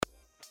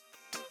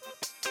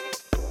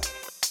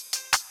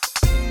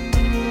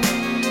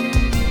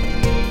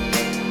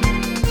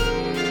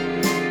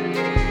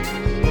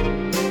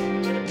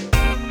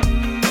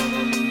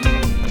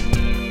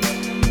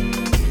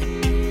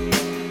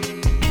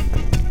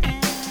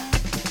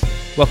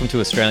Welcome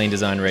to Australian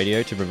Design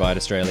Radio, to provide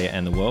Australia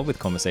and the world with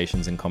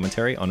conversations and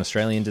commentary on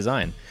Australian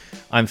design.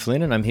 I'm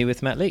Flynn and I'm here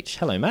with Matt Leach.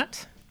 Hello,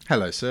 Matt.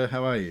 Hello, sir.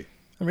 How are you?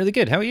 I'm really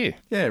good. How are you?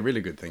 Yeah,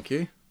 really good, thank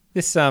you.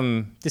 This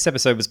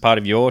episode was part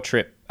of your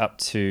trip up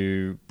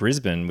to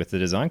Brisbane with the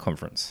design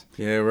conference.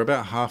 Yeah, we're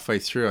about halfway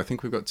through. I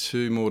think we've got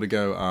 2 more to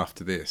go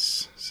after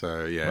this.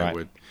 So yeah,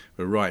 Right.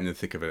 we're right in the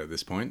thick of it at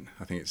this point.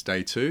 I think it's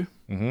day 2.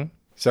 Mm-hmm.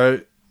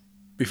 So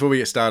before we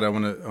get started, I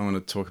want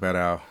to talk about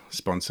our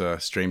sponsor,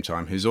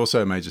 Streamtime, who's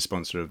also a major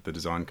sponsor of the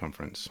design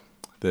conference.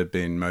 They've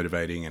been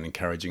motivating and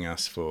encouraging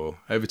us for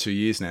over 2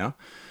 years now.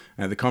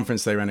 At the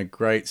conference, they ran a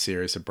great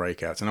series of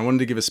breakouts, and I wanted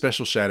to give a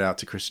special shout out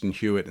to Kristen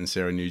Hewitt and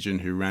Sarah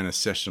Nugent, who ran a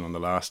session on the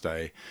last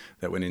day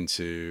that went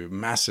into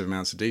massive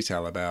amounts of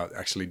detail about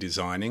actually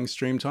designing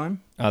Streamtime.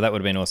 Oh, that would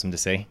have been awesome to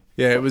see.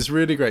 Yeah, it was a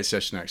really great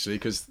session, actually,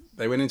 because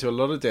they went into a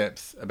lot of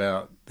depth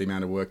about the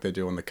amount of work they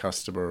do on the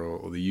customer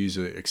or the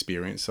user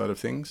experience side of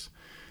things.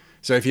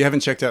 So if you haven't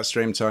checked out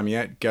Streamtime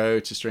yet, go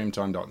to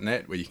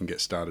streamtime.net where you can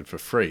get started for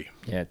free.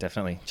 Yeah,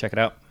 definitely. Check it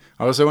out.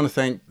 I also want to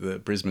thank the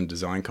Brisbane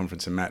Design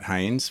Conference and Matt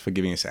Haynes for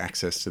giving us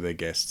access to their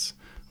guests.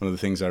 One of the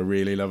things I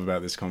really love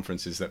about this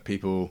conference is that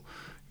people,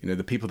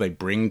 the people they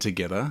bring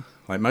together,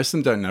 like most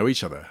of them don't know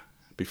each other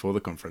before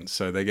the conference.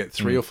 So they get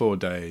 3 or 4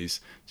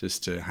 days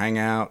just to hang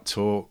out,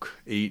 talk,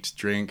 eat,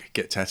 drink,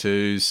 get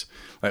tattoos,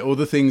 like all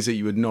the things that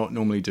you would not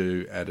normally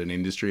do at an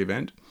industry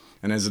event.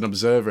 And as an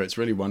observer, it's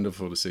really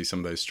wonderful to see some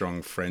of those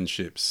strong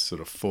friendships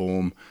sort of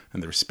form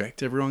and the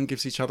respect everyone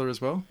gives each other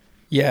as well.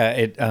 Yeah,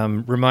 it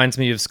reminds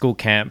me of school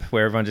camp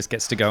where everyone just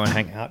gets to go and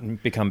hang out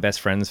and become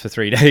best friends for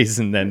 3 days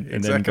and then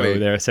go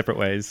their separate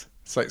ways.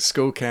 It's like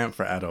school camp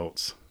for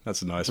adults.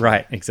 That's a nice one.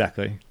 Right,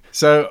 exactly.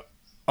 So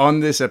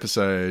on this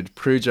episode,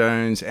 Prue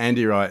Jones,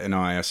 Andy Wright and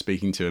I are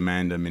speaking to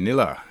Amanda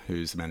Manila,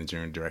 who's the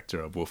manager and director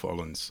of Wolf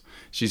Ollens.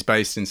 She's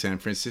based in San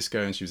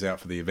Francisco and she was out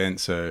for the event,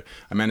 so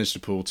I managed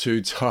to pull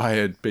 2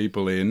 tired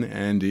people in,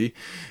 Andy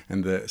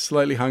and the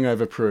slightly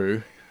hungover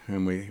Prue,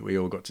 and we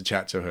all got to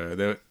chat to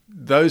her.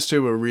 Those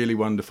 2 were really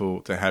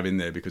wonderful to have in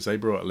there because they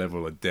brought a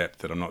level of depth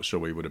that I'm not sure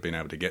we would have been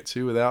able to get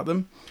to without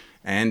them.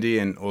 Andy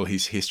and all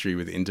his history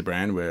with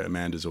Interbrand, where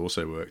Amanda's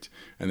also worked,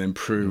 and then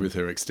Prue with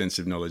her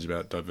extensive knowledge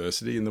about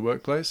diversity in the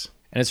workplace.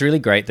 And it's really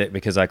great that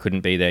because I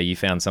couldn't be there, you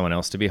found someone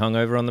else to be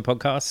hungover on the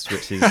podcast,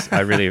 which is I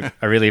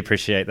really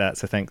appreciate that.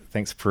 So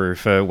thanks Prue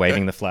for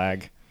waving the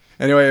flag.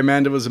 Anyway,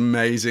 Amanda was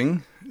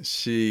amazing.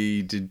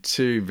 She did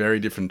 2 very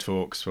different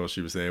talks while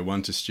she was there,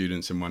 one to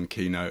students and one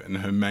keynote. And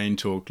her main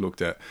talk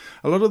looked at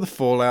a lot of the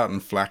fallout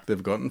and flack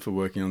they've gotten for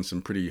working on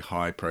some pretty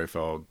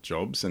high-profile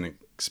jobs, and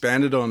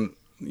expanded on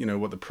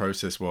what the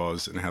process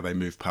was and how they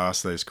moved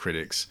past those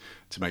critics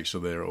to make sure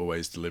they're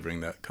always delivering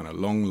that kind of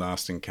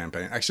long-lasting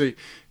campaign. Actually,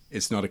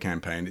 it's not a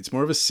campaign. It's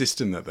more of a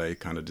system that they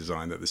kind of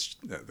designed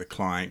that the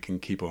client can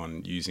keep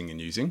on using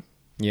and using.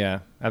 Yeah,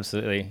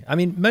 absolutely. I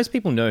mean, most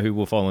people know who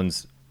Wolf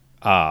Ollens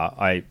are,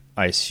 I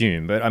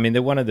assume, but I mean,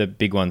 they're one of the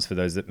big ones for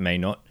those that may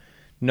not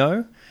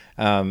know.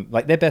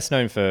 Like they're best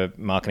known for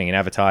marketing and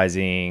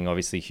advertising,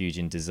 obviously huge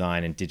in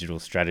design and digital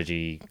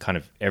strategy, kind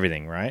of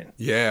everything, right?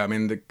 Yeah, I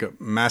mean, they've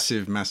got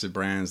massive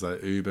brands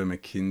like Uber,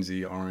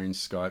 McKinsey, Orange,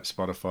 Skype,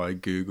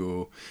 Spotify,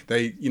 Google.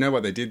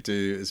 What they did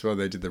do as well,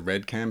 they did the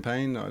Red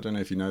campaign. I don't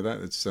know if you know that.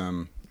 It's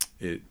No,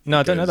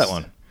 I don't know that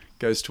one.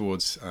 Goes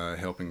towards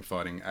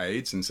fighting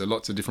AIDS, and so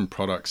lots of different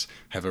products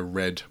have a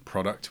red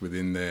product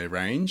within their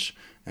range,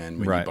 and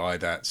when you buy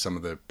that, some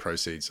of the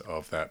proceeds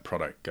of that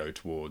product go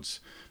towards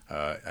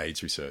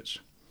AIDS research.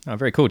 Oh,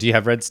 very cool. Do you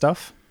have red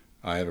stuff?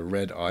 I have a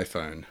red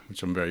iPhone,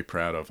 which I'm very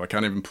proud of. I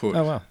can't even put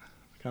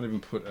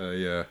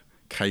a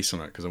case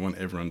on it because I want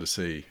everyone to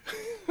see.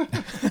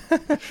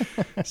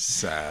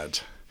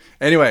 Sad.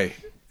 Anyway,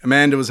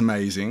 Amanda was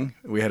amazing.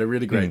 We had a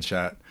really great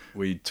chat.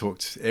 We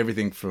talked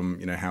everything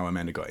from how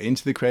Amanda got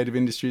into the creative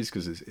industries,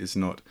 because it's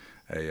not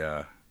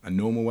a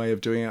normal way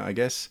of doing it, I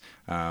guess.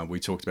 We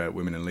talked about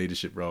women in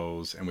leadership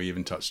roles, and we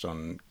even touched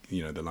on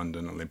the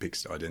London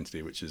Olympics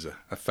identity, which is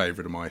a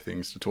favourite of my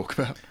things to talk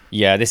about.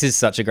 Yeah, this is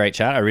such a great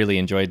chat. I really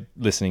enjoyed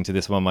listening to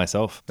this one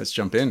myself. Let's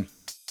jump in.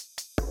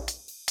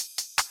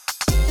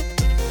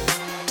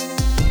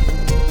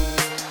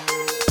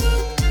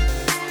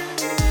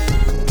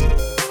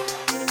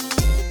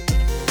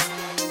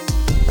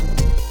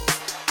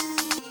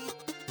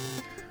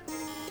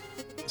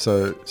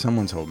 So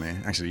someone told me,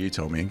 actually you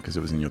told me because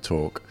it was in your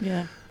talk,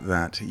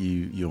 that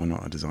you're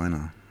not a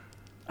designer.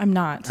 I'm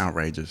not.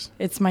 Outrageous.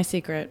 It's my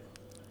secret.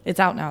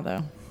 It's out now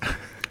though.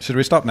 Should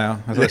we stop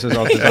now? This is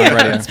all design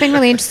radio. It's been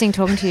really interesting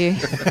talking to you.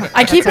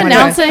 I keep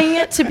announcing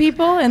it to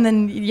people, and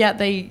then yet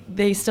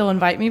they still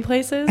invite me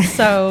places.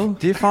 So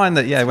do you find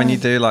that when you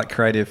do like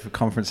creative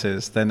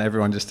conferences, then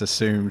everyone just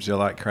assumes you're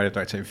like creative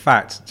director? In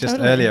fact, just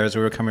earlier as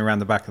we were coming around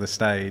the back of the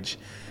stage,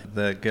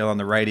 the girl on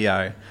the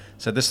radio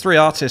said, "There's 3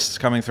 artists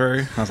coming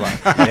through." I was like,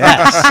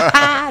 "Yes,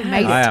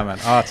 I am an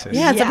artist."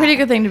 Yeah, it's a pretty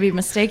good thing to be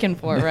mistaken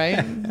for,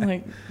 right?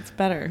 Like it's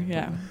better.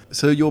 Yeah.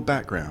 So your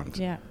background.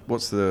 Yeah.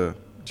 What's the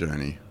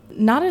journey?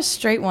 Not a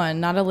straight one,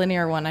 not a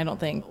linear one, I don't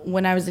think.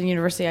 When I was in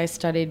university, I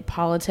studied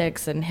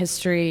politics and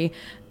history,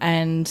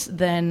 and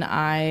then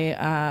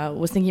I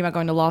was thinking about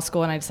going to law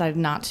school, and I decided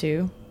not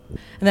to.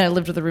 And then I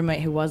lived with a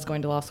roommate who was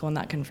going to law school, and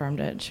that confirmed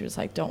it. She was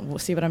like, "Don't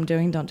see what I'm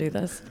doing, don't do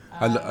this."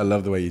 I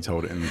love the way you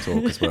told it in the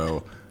talk as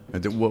well.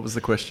 What was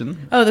the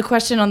question? Oh, the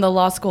question on the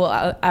law school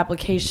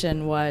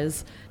application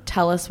was,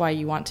 tell us why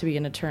you want to be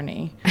an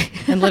attorney.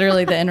 And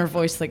literally the inner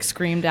voice like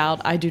screamed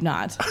out, I do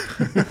not.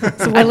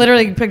 So I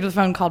literally picked up the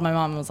phone, called my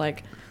mom, and was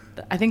like,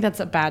 I think that's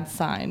a bad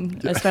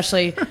sign,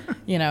 especially,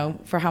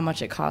 for how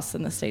much it costs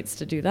in the States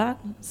to do that.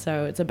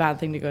 So it's a bad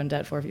thing to go in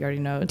debt for if you already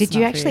know it's Did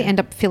you actually end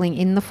up filling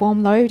in the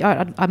form though?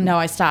 No,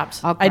 I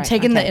stopped. Oh, great. I'd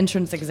taken the Okay.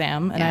 entrance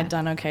exam and Yeah. I'd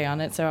done okay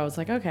on it. So I was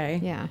like, okay.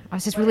 Yeah. I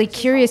was just really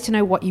curious to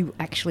know what you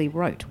actually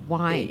wrote.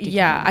 Why? Did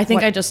Yeah, you, I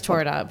think what- I just tore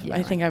it up. Yeah,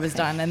 I think right. I was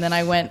done. And then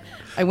I went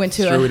to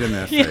Threw it in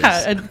their face.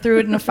 Yeah, I threw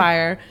it in a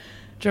fire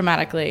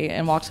dramatically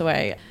and walked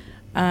away.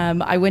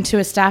 I went to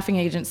a staffing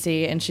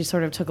agency and she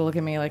sort of took a look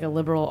at me like a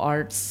liberal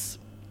arts,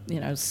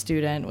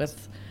 student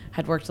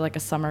had worked like a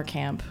summer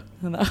camp.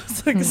 And that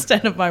was like the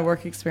extent of my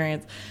work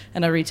experience,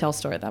 and a retail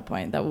store at that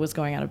point that was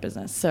going out of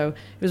business. So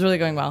it was really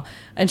going well.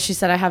 And she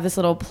said, I have this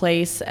little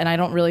place and I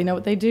don't really know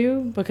what they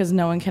do because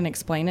no one can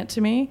explain it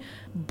to me.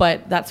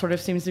 But that sort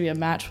of seems to be a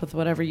match with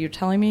whatever you're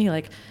telling me.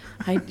 Like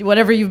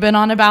whatever you've been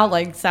on about,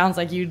 like sounds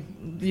like you'd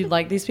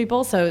like these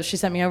people. So she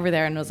sent me over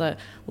there, and it was a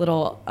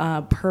little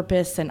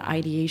purpose and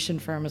ideation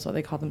firm is what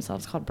they call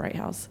themselves, called Bright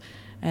House.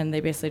 And they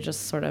basically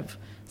just sort of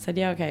said,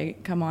 yeah, okay,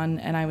 come on.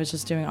 And I was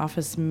just doing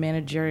office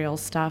managerial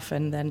stuff,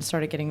 and then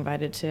started getting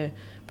invited to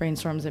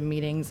brainstorms and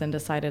meetings, and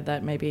decided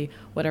that maybe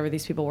whatever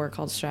these people were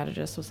called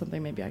strategists was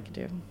something maybe I could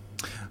do.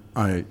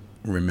 I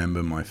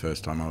remember my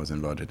first time I was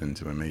invited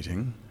into a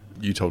meeting.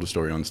 You told a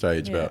story on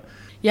stage about...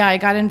 Yeah, I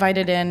got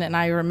invited in, and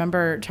I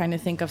remember trying to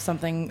think of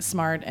something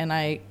smart, and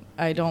I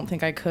don't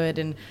think I could.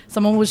 And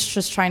someone was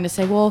just trying to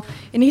say, well,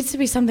 it needs to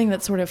be something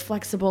that's sort of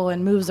flexible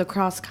and moves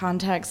across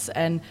contexts,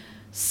 and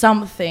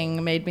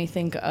something made me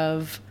think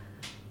of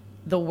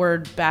the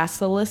word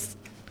basilisk,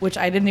 which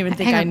I didn't even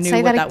think Hang I on, knew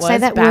say what that- that say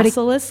was. that word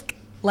Basilisk,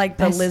 like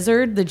the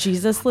lizard, the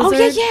Jesus lizard.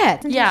 Oh,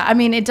 yeah. Yeah, I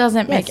mean, it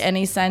doesn't make Yes.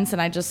 any sense,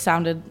 and I just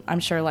sounded, I'm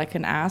sure, like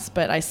an ass,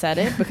 but I said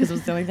it because it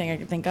was the only thing I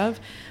could think of.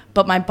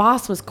 But my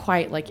boss was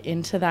quite like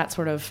into that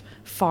sort of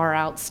far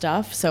out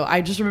stuff, so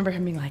I just remember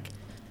him being like,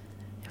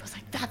 it was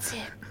like, that's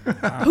it.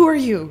 Who are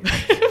you?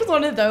 It was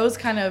one of those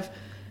kind of,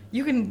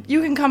 you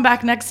can come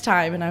back next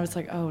time. And I was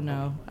like, oh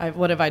no,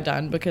 what have I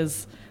done?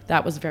 Because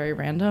that was very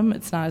random.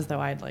 It's not as though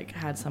I'd like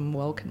had some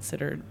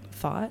well-considered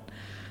thought,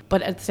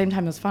 but at the same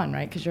time it was fun,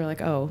 right? Because you're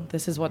like, oh,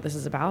 this is what this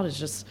is about, is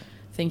just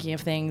thinking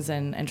of things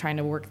and trying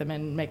to work them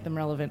and make them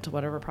relevant to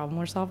whatever problem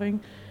we're solving.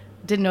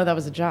 Didn't know that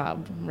was a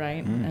job,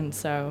 right? And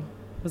so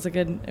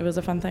it was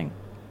a fun thing.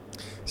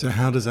 So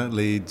how does that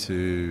lead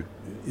to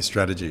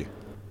strategy?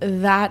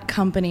 That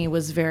company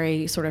was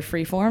very sort of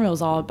freeform. It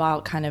was all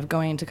about kind of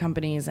going into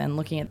companies and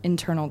looking at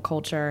internal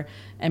culture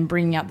and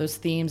bringing out those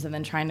themes and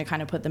then trying to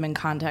kind of put them in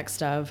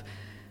context of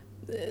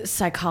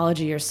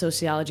psychology or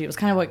sociology. It was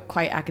kind of like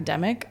quite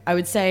academic. I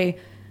would say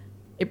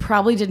it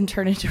probably didn't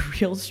turn into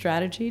real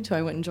strategy until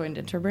I went and joined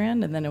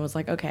Interbrand. And then it was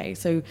like, okay,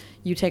 so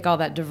you take all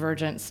that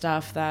divergent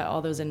stuff,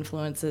 all those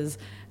influences,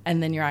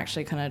 and then you're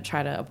actually kind of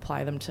try to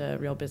apply them to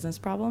real business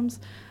problems.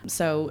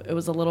 So it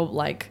was a little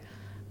like,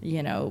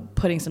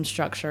 putting some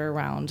structure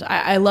around.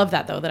 I love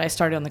that, though, that I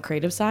started on the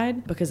creative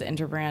side, because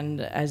Interbrand,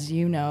 as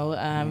you know,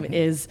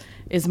 is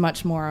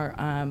much more,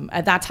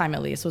 at that time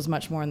at least, was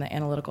much more on the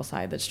analytical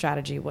side, that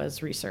strategy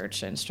was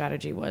research and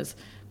strategy was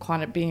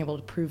being able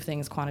to prove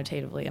things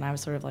quantitatively. And I was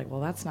sort of like, well,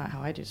 that's not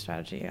how I do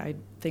strategy. I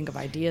think of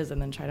ideas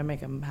and then try to make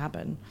them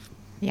happen.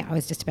 Yeah, I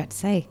was just about to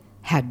say,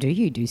 how do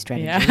you do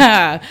strategy?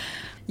 Yeah.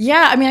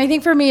 Yeah, I mean, I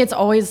think for me, it's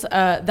always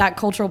that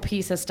cultural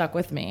piece has stuck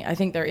with me. I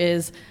think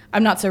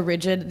I'm not so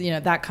rigid.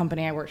 That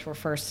company I worked for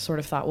first sort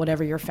of thought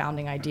whatever your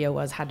founding idea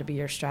was had to be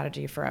your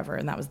strategy forever.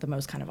 And that was the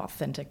most kind of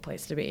authentic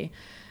place to be.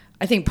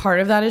 I think part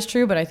of that is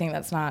true, but I think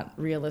that's not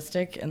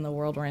realistic in the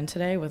world we're in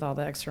today with all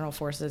the external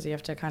forces you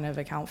have to kind of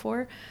account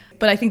for.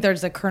 But I think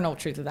there's a kernel of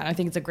truth to that. I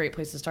think it's a great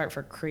place to start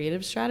for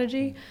creative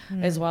strategy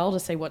as well, to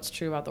say what's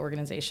true about the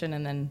organization,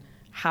 and then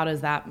how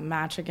does that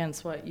match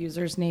against what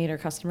users need or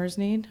customers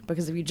need?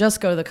 Because if you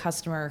just go to the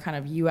customer kind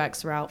of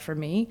UX route, for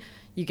me,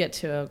 you get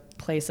to a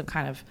place of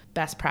kind of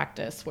best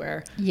practice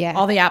where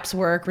all the apps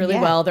work really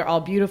well. They're all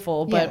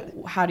beautiful, but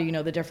how do you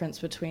know the difference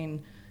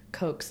between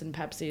Cokes and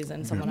Pepsis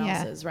and someone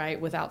else's,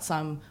 right? Without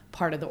some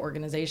part of the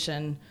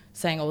organization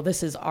saying, oh,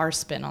 this is our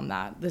spin on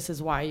that. This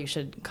is why you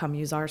should come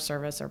use our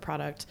service or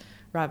product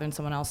rather than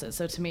someone else's.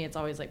 So to me, it's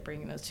always like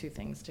bringing those two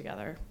things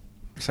together.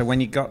 So when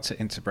you got to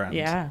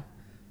Interbrand,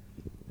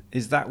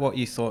 is that what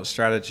you thought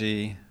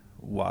strategy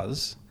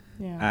was?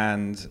 Yeah.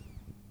 And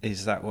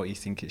is that what you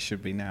think it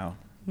should be now?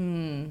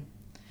 You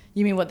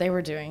mean what they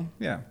were doing?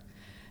 Yeah.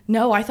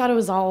 No, I thought it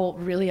was all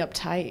really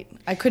uptight.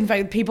 I couldn't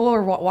find people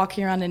were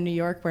walking around in New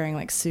York wearing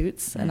like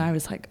suits, and I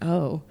was like,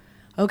 oh,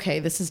 okay,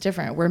 this is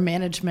different. We're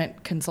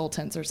management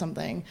consultants or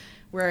something,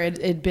 where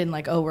it'd been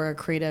like, oh, we're a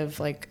creative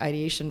like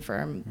ideation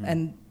firm,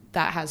 and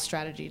that has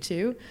strategy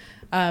too.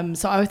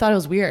 So I thought it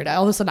was weird.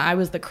 All of a sudden I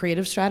was the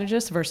creative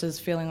strategist versus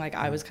feeling like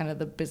I was kind of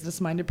the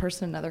business-minded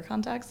person in other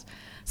contexts.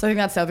 So I think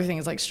that's the other thing,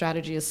 is like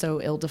strategy is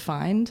so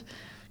ill-defined.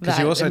 Because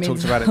you also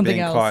talked about it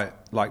being quite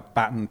like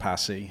baton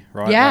passy,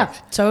 right? Yeah,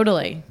 like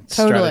totally.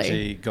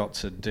 Strategy got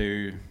to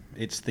do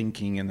its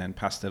thinking and then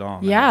passed it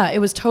on. Yeah, it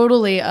was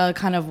totally a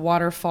kind of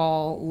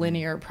waterfall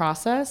linear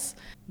process,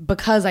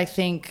 because I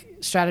think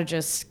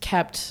strategists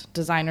kept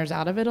designers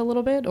out of it a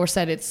little bit, or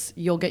said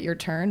you'll get your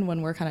turn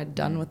when we're kind of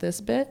done with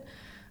this bit,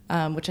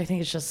 which I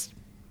think is just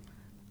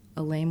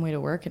a lame way to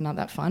work and not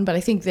that fun. But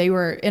I think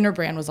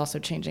Interbrand was also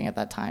changing at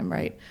that time,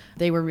 right?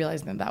 They were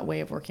realizing that way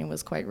of working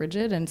was quite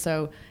rigid, and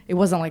so it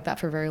wasn't like that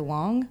for very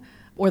long,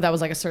 or that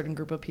was like a certain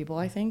group of people,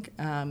 I think,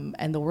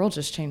 and the world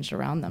just changed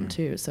around them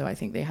too. So I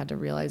think they had to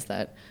realize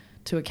that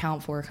to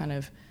account for kind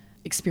of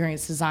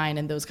experience design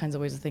and those kinds of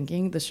ways of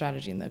thinking, the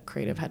strategy and the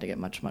creative had to get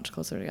much, much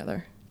closer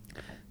together.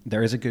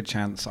 There is a good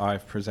chance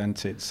I've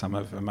presented some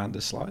of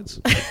Amanda's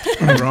slides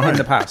in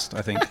the past,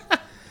 I think.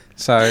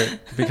 So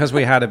because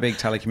we had a big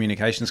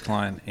telecommunications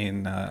client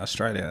in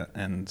Australia,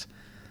 and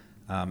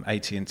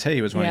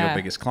AT&T was one of your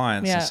biggest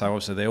clients, and so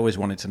obviously they always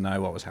wanted to know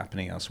what was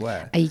happening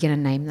elsewhere. Are you going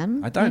to name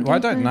them? I don't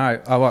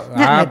know.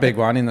 Our big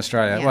one in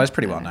Australia, well, it's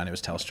pretty well known. It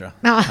was Telstra.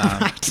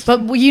 Right.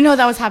 But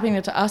that was happening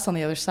to us on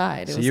the other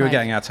side. So you were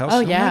getting our Telstra? Oh,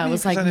 yeah. It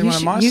was like,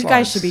 you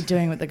guys should be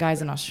doing what the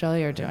guys in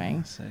Australia are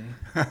doing.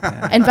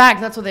 In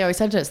fact, that's what they always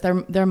said to us.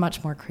 They're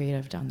much more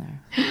creative down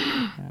there.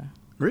 Yeah.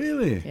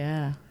 Really?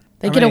 Yeah.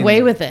 They get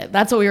away with it.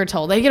 That's what we were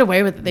told. They get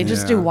away with it. They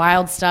just do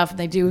wild stuff. And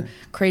they do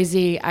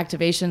crazy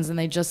activations, and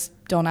they just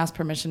don't ask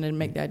permission to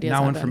make the ideas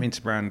happen. No one from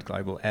Interbrand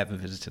Global ever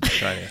visited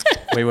Australia.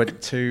 We were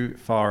too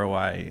far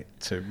away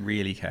to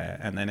really care.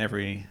 And then I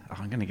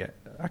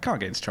can't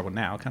get into trouble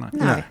now, can I?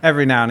 No.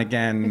 Every now and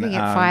again. You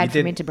get fired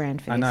from Interbrand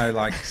for this. I know,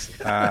 like,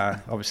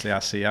 obviously our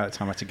CEO at the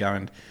time had to go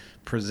and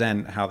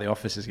present how the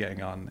office is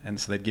getting on. And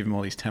so they'd give him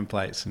all these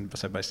templates. And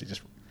so basically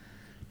just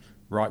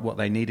write what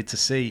they needed to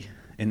see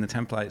in the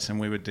templates, and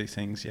we would do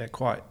things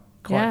quite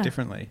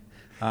differently.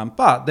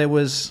 But there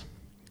was,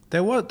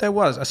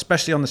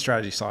 especially on the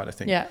strategy side, I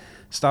think,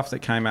 stuff that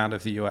came out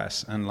of the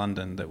US and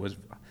London that was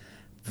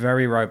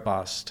very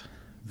robust,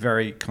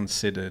 very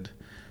considered,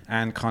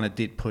 and kind of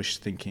did push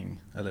thinking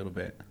a little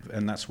bit.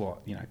 And that's what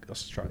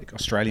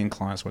Australian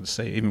clients want to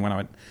see. Even when I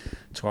went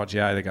to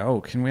RGA, they go, "Oh,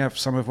 can we have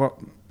some of what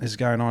is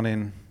going on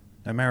in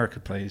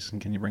America, please,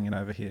 and can you bring it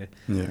over here?"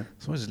 Yeah,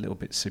 it's always a little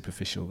bit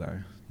superficial,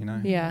 though.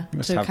 Yeah, you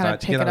must have that.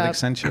 Do you get that at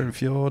Accenture and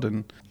Fjord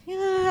and?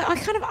 Yeah,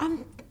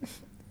 I'm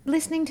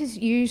listening to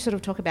you sort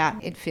of talk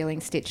about it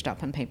feeling stitched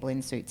up and people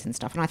in suits and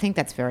stuff, and I think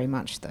that's very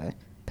much the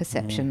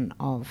perception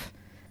of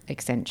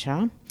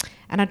Accenture.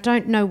 And I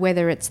don't know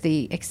whether it's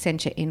the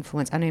Accenture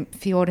influence. I know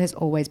Fjord has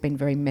always been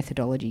very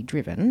methodology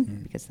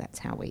driven because that's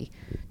how we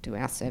do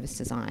our service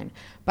design.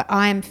 But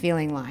I am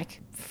feeling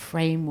like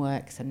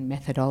frameworks and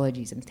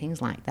methodologies and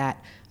things like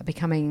that are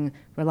becoming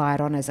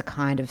relied on as a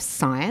kind of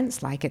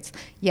science. Like it's,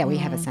 we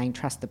have a saying,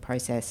 trust the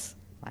process,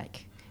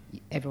 like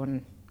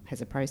everyone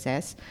has a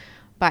process,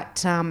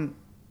 but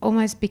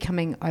almost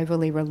becoming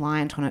overly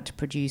reliant on it to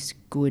produce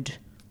good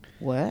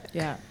work.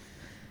 Yeah.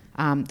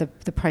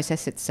 The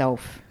process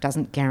itself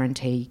doesn't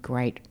guarantee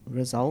great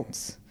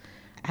results.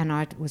 And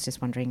I was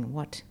just wondering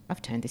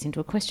I've turned this into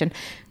a question.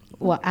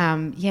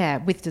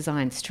 With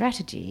design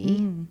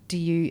strategy, do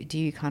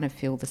you kind of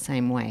feel the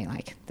same way?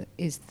 Like,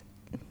 is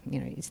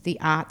the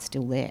art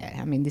still there?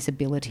 I mean, this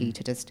ability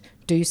to just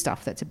do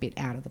stuff that's a bit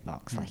out of the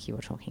box, like you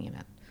were talking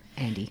about,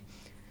 Andy.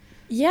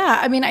 Yeah,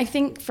 I mean, I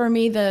think for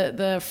me,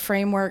 the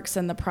frameworks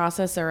and the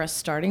process are a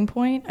starting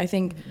point. I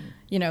think,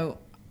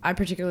 I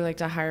particularly like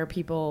to hire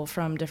people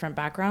from different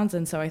backgrounds.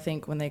 And so I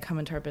think when they come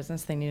into our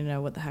business, they need to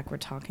know what the heck we're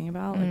talking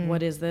about. Like,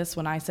 what is this?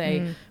 When I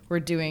say we're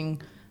doing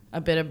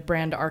a bit of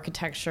brand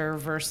architecture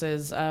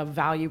versus a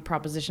value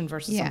proposition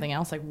versus something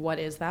else, like, what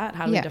is that?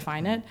 How do we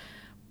define it?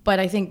 But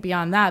I think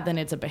beyond that, then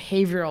it's a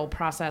behavioral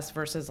process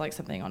versus like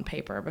something on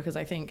paper. Because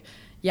I think,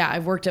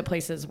 I've worked at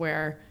places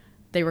where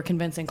they were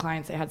convincing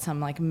clients they had some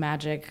like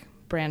magic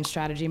brand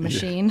strategy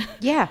machine.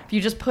 Yeah. If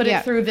you just put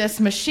it through this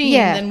machine,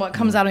 then what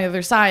comes out on the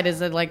other side is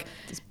that like,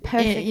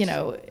 perfect.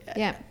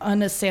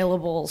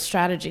 Unassailable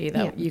strategy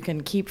that you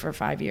can keep for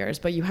 5 years,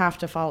 but you have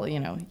to follow,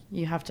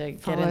 you have to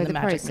get in the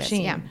magic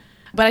machine. Yeah.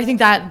 But I think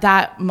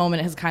that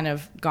moment has kind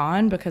of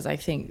gone, because I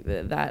think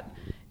that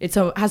it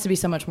has to be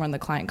so much more in the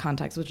client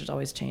context, which is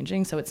always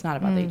changing. So it's not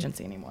about the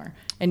agency anymore.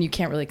 And you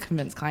can't really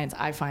convince clients.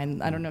 I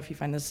don't know if you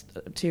find this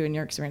too in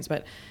your experience,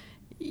 but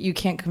you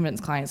can't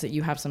convince clients that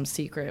you have some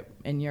secret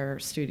in your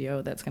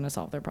studio that's going to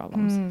solve their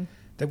problems.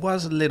 There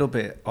was a little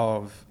bit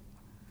of,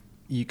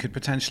 you could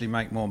potentially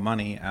make more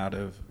money out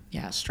of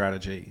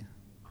strategy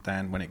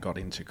than when it got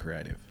into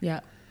creative. Yeah.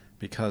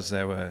 Because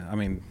there were,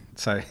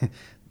 so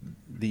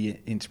the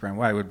Interbrand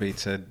way would be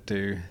to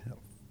do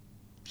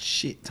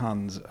shit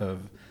tons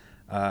of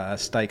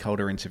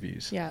stakeholder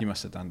interviews. Yeah. You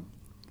must have done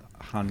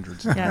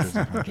hundreds and hundreds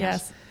and hundreds.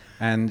 Yes.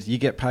 And you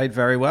get paid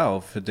very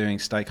well for doing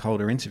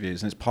stakeholder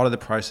interviews, and it's part of the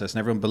process, and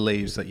everyone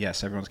believes that,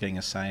 yes, everyone's getting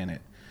a say in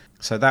it.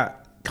 So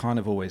that kind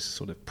of always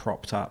sort of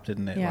propped up,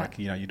 didn't it? Yeah. Like,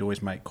 you'd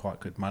always make quite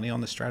good money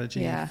on the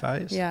strategy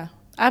phase. Yeah,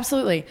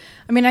 absolutely.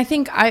 I mean, I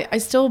think I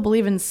still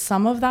believe in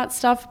some of that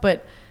stuff,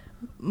 but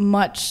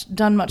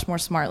done much more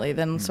smartly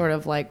than sort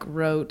of like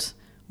wrote,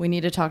 we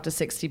need to talk to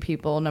 60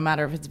 people, no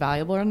matter if it's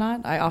valuable or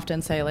not. I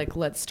often say, like,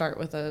 let's start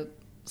with a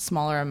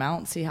smaller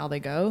amount, see how they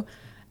go.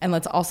 And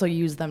let's also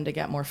use them to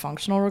get more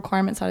functional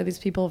requirements out of these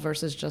people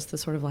versus just the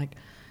sort of like,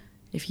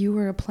 if you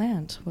were a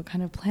plant, what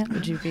kind of plant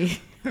would you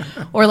be?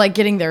 Or like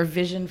getting their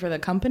vision for the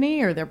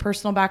company or their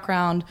personal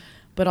background,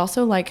 but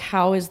also like,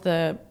 how is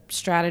the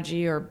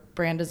strategy or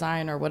brand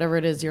design or whatever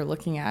it is you're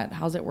looking at,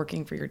 how's it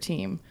working for your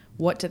team?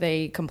 What do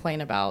they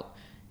complain about?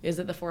 Is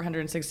it the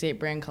 468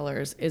 brand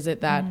colors? Is it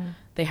that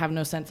they have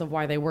no sense of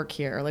why they work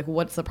here? Like,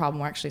 what's the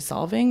problem we're actually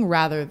solving,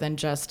 rather than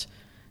just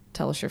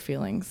tell us your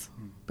feelings?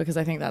 Because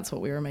I think that's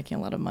what we were making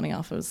a lot of money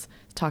off, was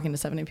talking to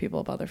 70 people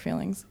about their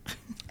feelings.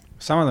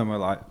 Some of them were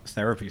like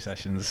therapy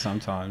sessions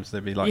sometimes.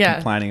 They'd be like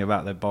complaining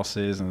about their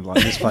bosses and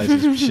like, this place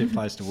is a shit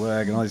place to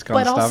work and all this kind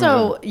of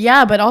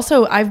stuff. But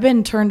also I've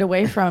been turned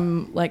away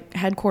from like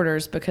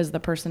headquarters because the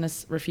person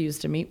has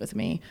refused to meet with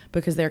me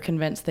because they're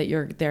convinced that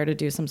you're there to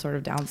do some sort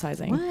of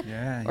downsizing. What?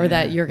 Or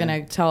that you're going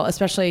to tell,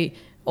 especially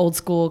old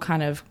school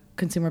kind of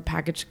consumer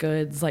packaged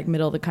goods, like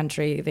middle of the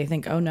country. They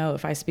think, oh no,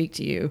 if I speak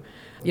to you,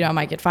 I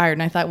might get fired.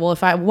 And I thought, well,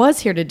 if I was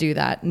here to do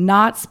that,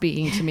 not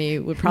speaking to me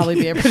would probably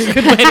be a pretty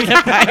good way to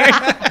get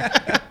fired.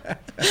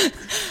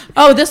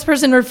 Oh, this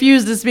person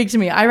refused to speak to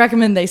me. I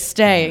recommend they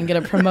stay and get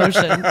a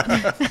promotion.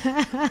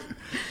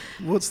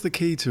 What's the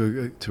key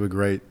to a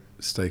great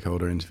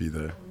stakeholder interview,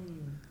 though?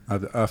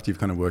 After you've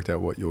kind of worked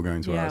out what you're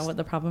going to ask. Yeah, what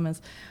the problem is.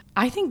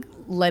 I think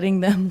letting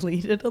them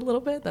lead it a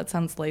little bit. That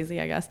sounds lazy,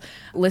 I guess.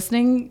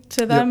 Listening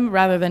to them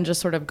rather than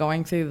just sort of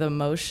going through the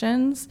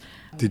motions.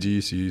 Did you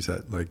used to use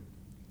that, like,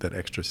 that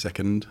extra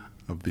second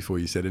before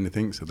you said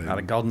anything? So they had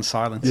a golden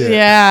silence.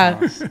 Yeah.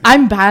 Nice.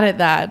 I'm bad at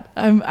that.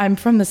 I'm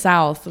from the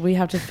South. We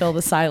have to fill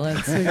the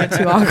silence. We get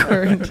too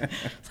awkward.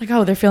 It's like,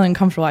 oh, they're feeling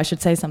uncomfortable. I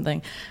should say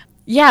something.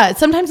 Yeah,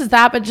 sometimes it's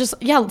that, but just,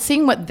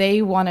 seeing what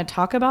they want to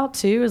talk about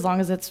too, as long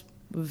as it's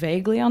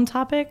vaguely on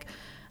topic,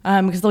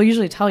 because they'll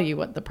usually tell you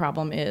what the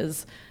problem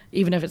is,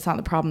 even if it's not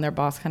the problem their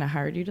boss kind of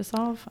hired you to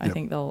solve. I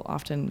think they'll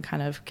often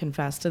kind of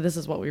confess to, this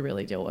is what we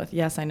really deal with.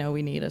 Yes, I know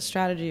we need a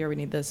strategy or we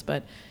need this,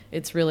 but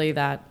it's really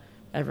that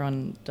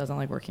everyone doesn't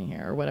like working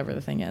here or whatever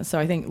the thing is. So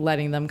I think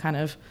letting them kind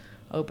of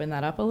open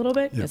that up a little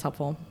bit is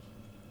helpful.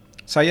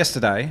 So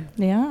yesterday,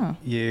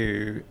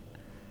 you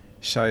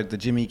showed the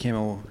Jimmy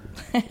Kimmel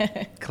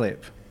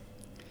clip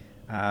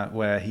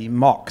where he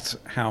mocked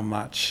how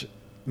much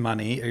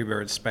money Uber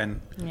had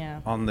spent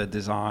on the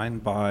design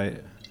by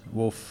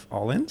Wolf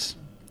Ollins,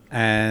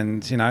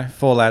 and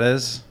 4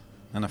 letters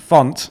and a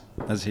font,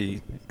 as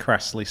he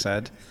crassly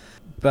said.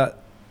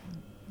 But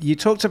you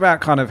talked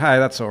about kind of, hey,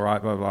 that's all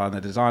right, blah, blah, and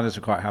the designers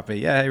were quite happy.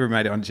 Yeah, Uber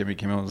made it on Jimmy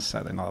Kimmel's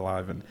Saturday Night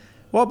Live. And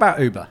what about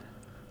Uber?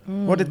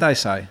 What did they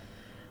say?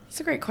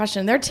 It's a great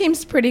question. Their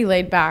team's pretty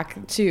laid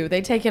back too.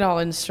 They take it all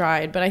in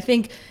stride, but I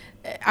think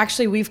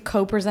actually we've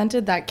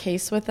co-presented that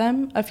case with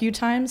them a few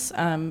times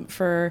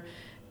for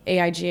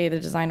AIGA, the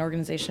design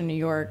organization in New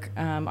York.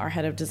 Our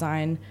head of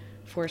design,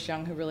 Forrest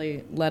Young, who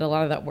really led a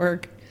lot of that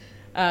work,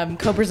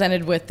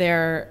 co-presented with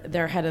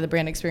their head of the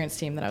brand experience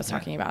team that I was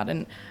talking about.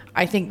 And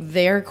I think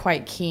they're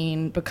quite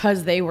keen,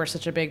 because they were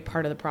such a big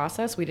part of the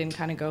process. We didn't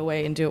kind of go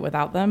away and do it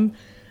without them.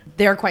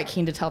 They're quite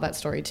keen to tell that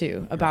story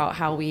too, about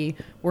how we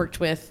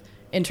worked with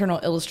internal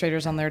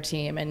illustrators on their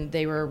team, and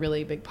they were a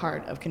really big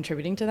part of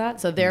contributing to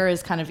that. So they're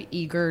as kind of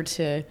eager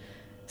to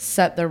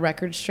set the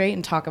record straight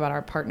and talk about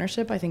our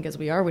partnership, I think, as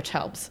we are, which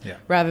helps,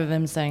 rather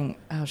than saying,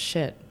 oh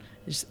shit,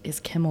 is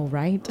Kimmel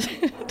right?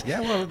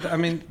 Well, I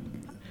mean,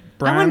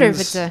 I wonder if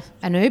it's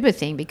an Uber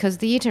thing, because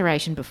the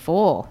iteration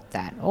before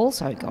that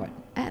also got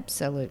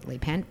absolutely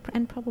panned,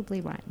 and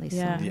probably rightly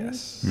so.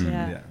 Yes.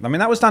 I mean,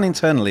 that was done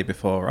internally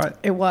before, right?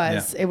 It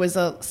was. It was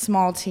a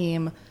small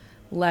team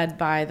led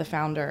by the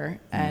founder,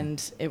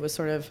 and it was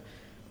sort of,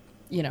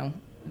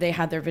 they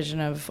had their vision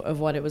of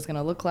what it was going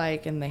to look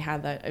like, and they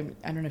had that.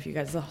 I don't know if you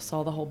guys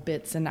saw the whole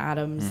Bits and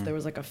Atoms. There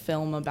was like a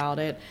film about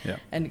it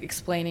and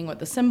explaining what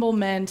the symbol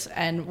meant.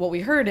 And what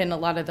we heard in a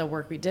lot of the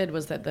work we did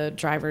was that the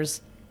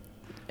drivers,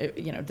 they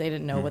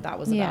didn't know what that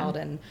was about,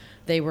 and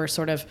they were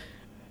sort of,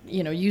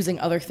 using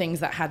other things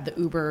that had the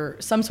Uber,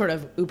 some sort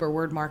of Uber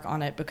word mark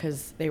on it,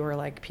 because they were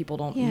like, people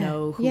don't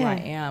know who I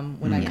am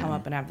when I come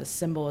up and have this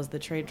symbol as the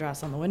trade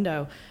dress on the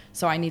window.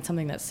 So I need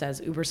something that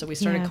says Uber. So we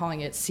started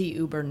calling it See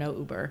Uber, No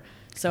Uber.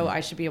 So I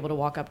should be able to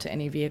walk up to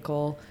any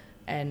vehicle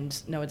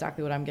and know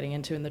exactly what I'm getting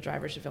into, and the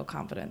driver should feel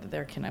confident that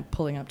they're kind of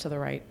pulling up to the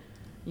right,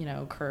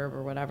 curb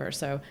or whatever.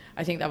 So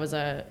I think that was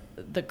the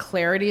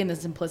clarity and the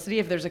simplicity.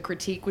 If there's a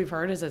critique we've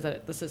heard is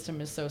that the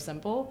system is so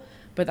simple,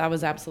 but that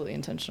was absolutely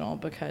intentional,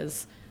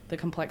 because the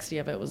complexity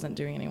of it wasn't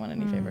doing anyone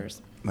any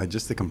favors. Like,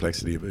 just the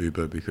complexity of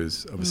Uber,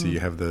 because obviously you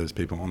have those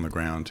people on the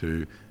ground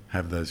who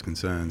have those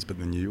concerns, but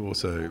then you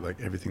also, like,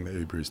 everything that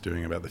Uber is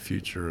doing about the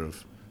future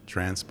of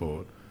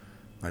transport,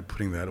 like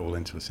putting that all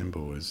into a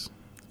symbol is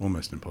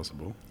almost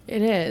impossible.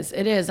 It is.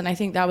 And I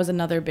think that was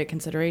another big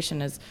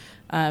consideration is,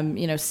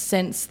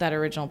 since that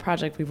original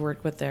project, we've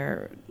worked with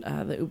the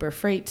Uber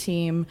Freight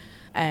team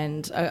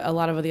and a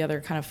lot of the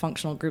other kind of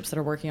functional groups that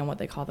are working on what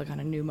they call the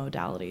kind of new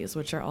modalities,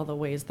 which are all the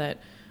ways that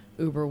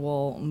Uber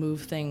will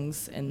move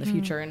things in the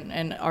future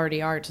and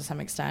already are to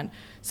some extent.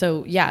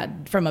 So yeah,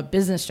 from a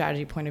business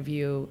strategy point of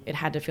view, it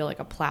had to feel like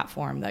a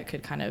platform that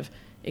could kind of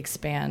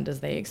expand as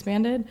they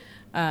expanded.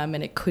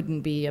 And it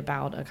couldn't be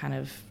about a kind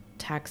of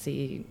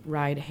taxi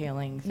ride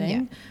hailing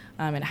thing.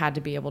 It had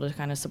to be able to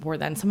kind of support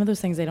that. And some of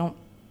those things they don't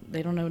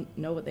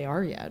know what they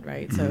are yet,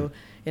 right? Mm-hmm. So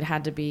it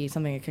had to be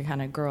something that could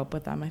kind of grow up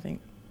with them, I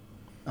think.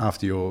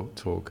 After your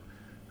talk,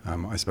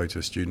 I spoke to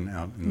a student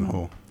out in the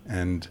hall,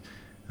 and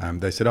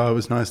they said, it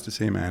was nice to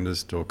see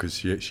Amanda's talk because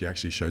she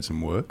actually showed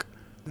some work.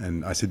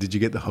 And I said, did you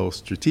get the whole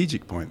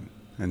strategic point?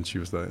 And she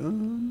was like,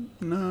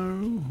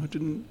 no, I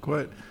didn't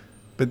quite.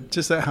 But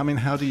just that,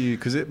 how do you,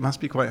 because it must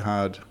be quite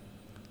hard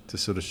to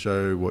sort of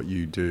show what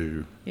you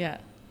do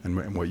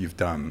and what you've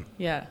done.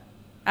 Yeah,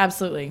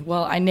 absolutely.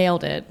 Well, I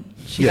nailed it.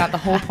 She got the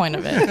whole point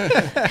of it.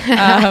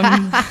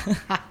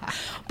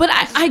 But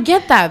I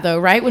get that though,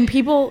 right? When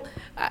people,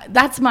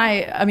 of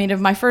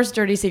my first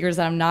dirty secret is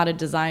that I'm not a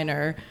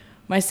designer.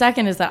 My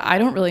second is that I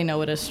don't really know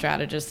what a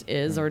strategist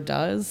is or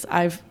does.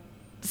 I've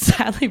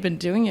sadly been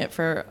doing it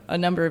for a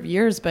number of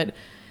years, but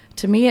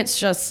to me it's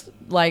just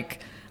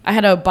like, I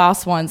had a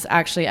boss once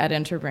actually at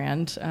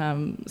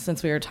Interbrand,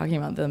 since we were talking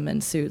about them in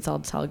suits, I'll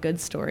tell a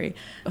good story,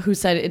 who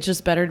said it's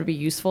just better to be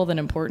useful than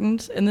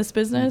important in this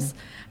business. Mm-hmm.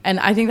 And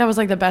I think that was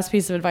like the best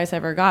piece of advice I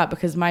ever got,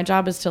 because my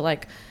job is to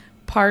like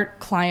part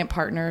client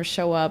partner,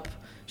 show up,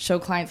 show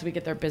clients we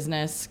get their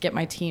business, get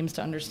my teams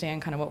to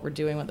understand kind of what we're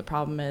doing, what the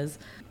problem is,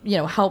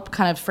 help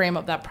kind of frame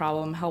up that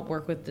problem, help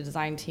work with the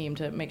design team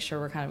to make sure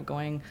we're kind of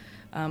going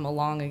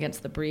along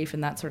against the brief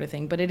and that sort of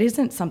thing. But it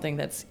isn't something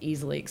that's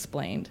easily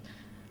explained.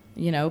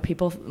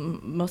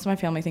 Most of my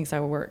family thinks I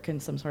work in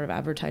some sort of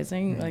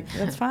advertising. Like,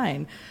 that's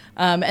fine.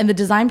 And the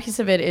design piece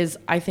of it is,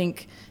 I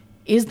think,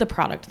 is the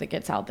product that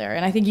gets out there.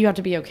 And I think you have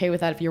to be okay with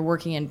that if you're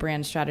working in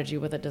brand strategy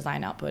with a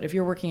design output. If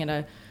you're working in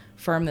a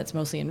firm that's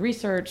mostly in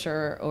research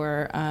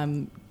or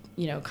kind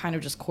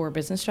of just core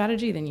business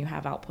strategy, then you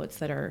have outputs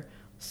that are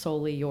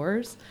solely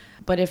yours.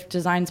 But if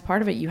design's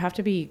part of it, you have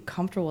to be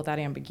comfortable with that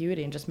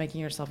ambiguity and just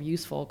making yourself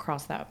useful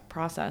across that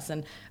process.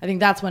 And I think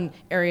that's when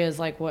areas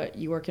like what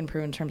you work in,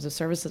 Prue, in terms of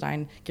service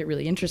design get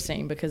really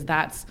interesting, because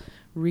that's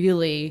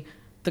really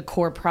the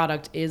core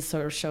product is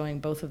sort of showing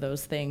both of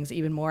those things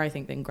even more, I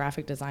think, than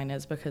graphic design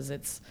is, because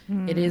it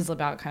is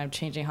about kind of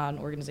changing how an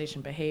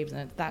organization behaves,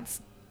 and that's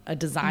a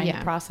design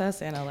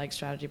process and a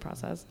strategy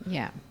process.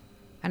 Yeah.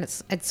 And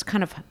it's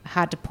kind of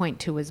hard to point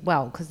to as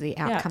well, because the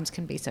outcomes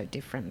can be so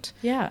different.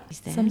 Yeah,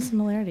 some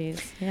similarities.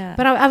 Yeah.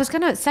 But I was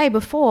going to say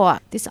before,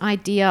 this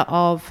idea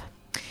of,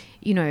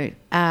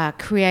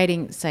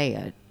 creating,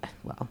 say,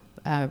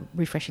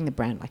 refreshing the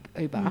brand like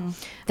Uber,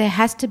 there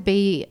has to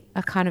be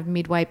a kind of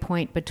midway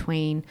point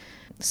between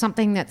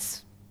something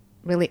that's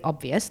really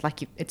obvious, like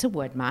it's a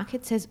word mark,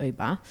 it says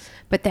Uber,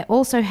 but there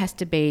also has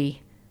to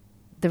be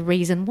the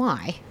reason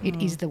why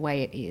it is the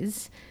way it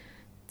is.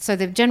 So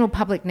the general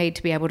public need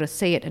to be able to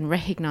see it and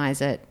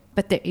recognise it,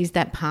 but there is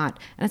that part.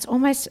 And it's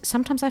almost,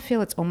 sometimes I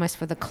feel it's almost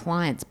for the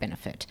client's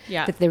benefit,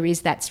 that there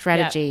is that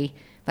strategy.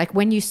 Yeah. Like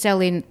when you sell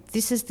in,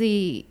 this is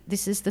the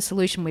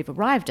solution we've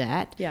arrived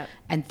at,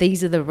 and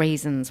these are the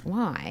reasons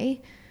why.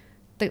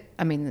 The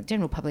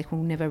general public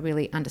will never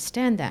really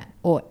understand that,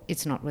 or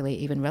it's not really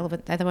even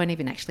relevant. They won't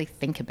even actually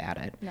think about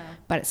it. No.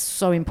 But it's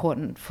so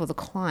important for the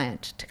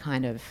client to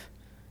kind of,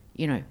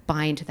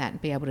 buy into that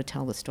and be able to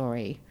tell the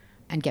story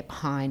and get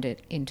behind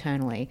it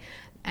internally.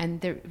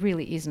 And there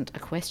really isn't a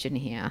question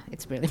here.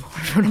 It's really more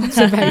of an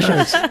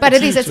observation. But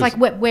it is. It's like,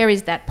 where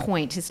is that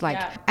point? It's like,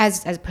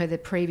 as per the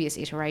previous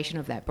iteration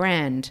of that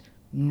brand,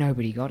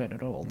 nobody got it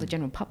at all. The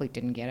general public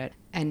didn't get it,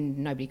 and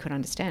nobody could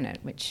understand it,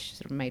 which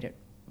sort of made it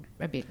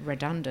a bit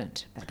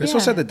redundant. There's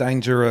also the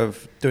danger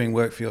of doing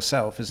work for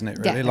yourself, isn't it,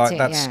 really?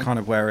 That's kind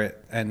of where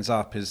it ends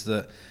up, is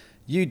that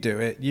you do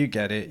it, you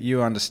get it,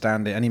 you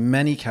understand it. And in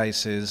many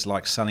cases,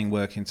 like selling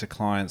work into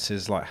clients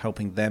is like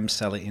helping them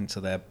sell it into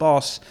their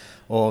boss,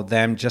 or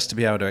them just to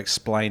be able to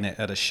explain it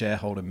at a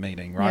shareholder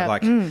meeting,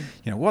 right?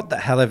 What the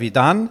hell have you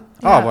done?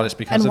 Yeah. Oh, well, it's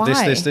because of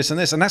this, and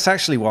this. And that's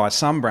actually why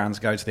some brands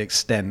go to the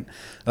extent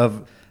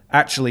of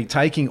actually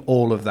taking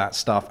all of that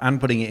stuff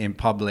and putting it in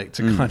public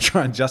to kind of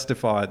try and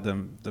justify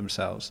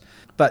themselves.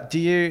 But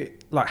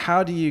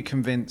how do you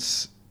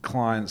convince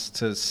clients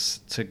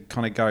to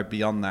kind of go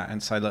beyond that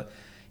and say, look,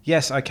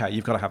 yes, okay,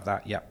 you've got to have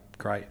that. Yeah,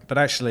 great. But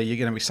actually, you're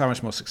going to be so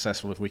much more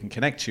successful if we can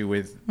connect you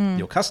with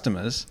your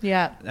customers.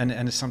 Yeah.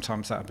 And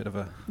sometimes that's a bit of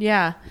a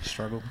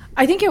struggle.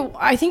 I think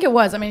it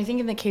was. I think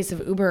in the case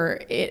of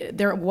Uber,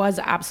 there was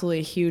absolutely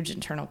a huge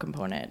internal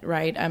component,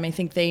 right? I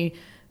think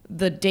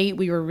the date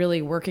we were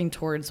really working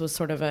towards was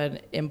sort of an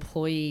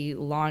employee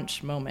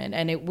launch moment,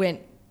 and it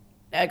went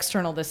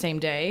external the same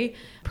day.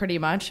 Pretty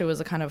much, it was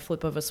a kind of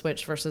flip of a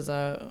switch versus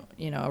a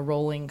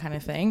rolling kind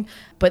of thing.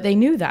 But they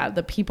knew that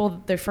the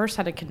people they first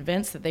had to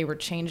convince that they were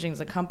changing as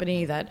a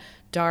company, that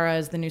Dara,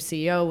 as the new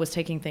CEO, was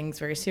taking things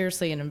very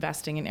seriously and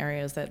investing in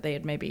areas that they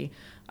had maybe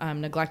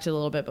neglected a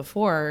little bit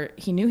before.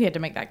 He knew he had to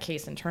make that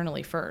case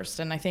internally first.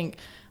 And I think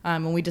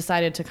when we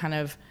decided to kind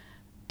of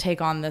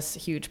take on this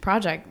huge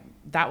project,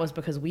 that was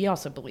because we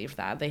also believed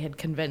that. They had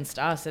convinced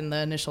us in the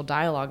initial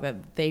dialogue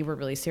that they were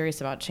really serious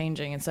about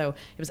changing. And so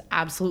it was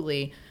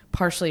absolutely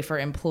partially for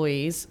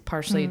employees,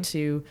 partially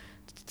to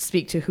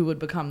speak to who would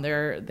become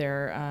their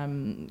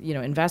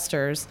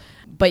investors.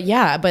 But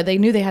they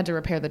knew they had to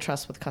repair the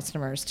trust with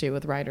customers too,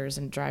 with riders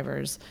and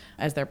drivers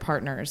as their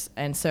partners.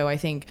 And so I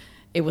think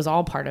it was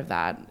all part of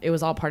that.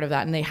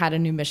 And they had a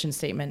new mission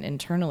statement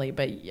internally,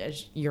 but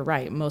you're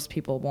right. Most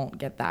people won't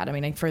get that. I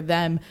mean, for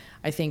them,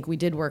 I think we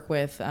did work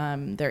with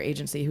their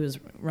agency who was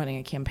running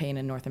a campaign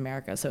in North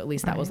America. So at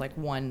least that was like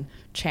one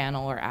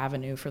channel or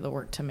avenue for the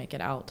work to make it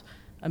out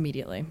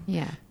immediately.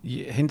 Yeah.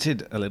 You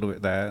hinted a little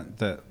bit there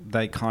that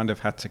they kind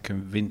of had to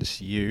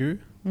convince you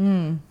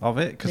of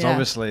it, because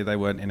obviously they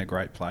weren't in a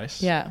great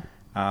place. Yeah.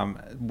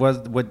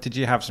 Did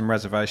you have some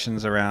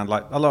reservations around,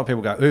 like a lot of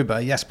people go,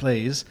 Uber, yes,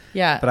 please.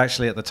 Yeah. But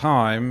actually at the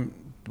time,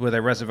 were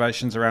there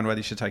reservations around whether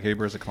you should take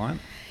Uber as a client?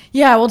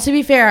 Yeah, well, to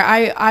be fair,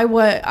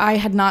 I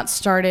had not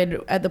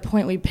started, at the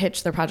point we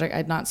pitched the project, I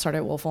had not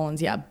started Wolf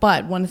Olins yet.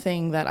 But one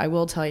thing that I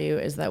will tell you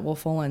is that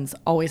Wolf Olins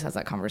always has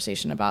that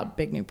conversation about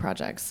big new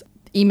projects.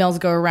 Emails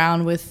go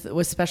around with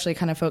especially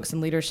kind of folks in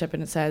leadership,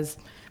 and it says,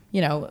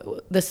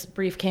 this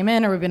brief came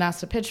in, or we've been asked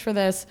to pitch for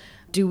this.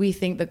 Do we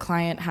think the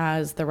client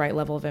has the right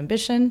level of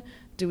ambition?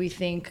 Do we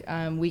think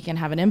we can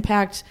have an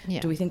impact? Yeah.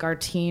 Do we think our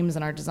teams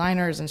and our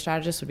designers and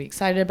strategists would be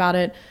excited about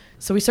it?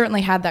 So we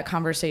certainly had that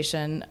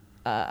conversation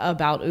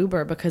about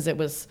Uber, because it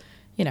was,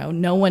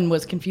 no one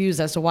was confused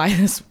as to why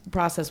this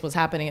process was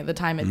happening at the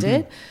time it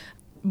did.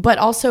 But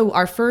also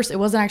it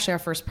wasn't actually our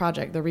first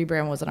project. The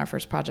rebrand wasn't our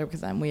first project,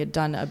 because then we had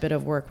done a bit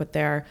of work with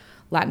their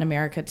Latin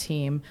America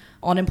team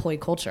on employee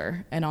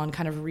culture and on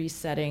kind of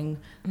resetting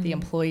the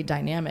employee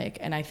dynamic.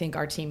 And I think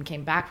our team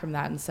came back from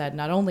that and said,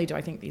 not only do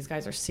I think these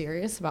guys are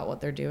serious about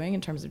what they're doing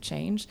in terms of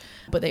change,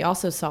 but they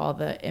also saw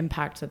the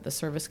impact that the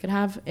service could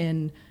have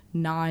in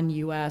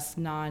non-US,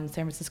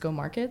 non-San Francisco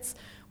markets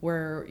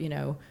where,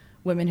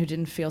 women who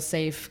didn't feel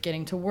safe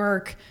getting to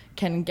work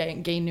can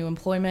gain new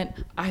employment,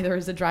 either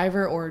as a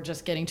driver or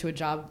just getting to a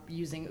job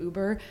using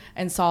Uber,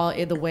 and saw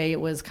the way it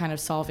was kind of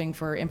solving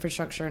for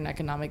infrastructure and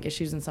economic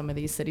issues in some of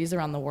these cities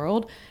around the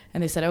world.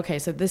 And they said, okay,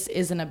 so this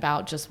isn't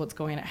about just what's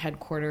going on at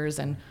headquarters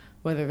and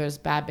whether there's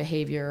bad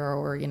behavior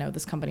or,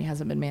 this company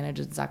hasn't been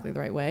managed exactly the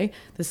right way.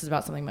 This is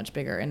about something much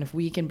bigger. And if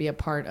we can be a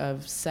part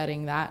of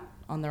setting that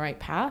on the right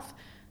path,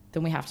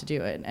 then we have to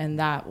do it. And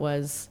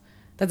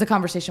that's a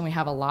conversation we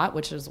have a lot,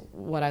 which is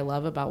what I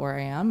love about where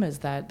I am, is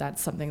that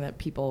that's something that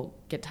people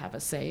get to have a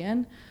say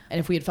in. And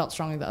if we had felt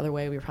strongly the other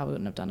way, we probably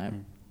wouldn't have done it.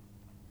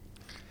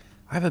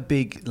 I have a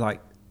big,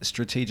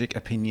 strategic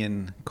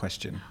opinion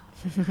question.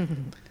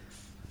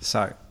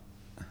 So,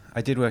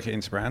 I did work at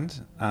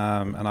Interbrand,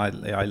 and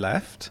I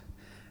left,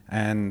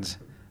 and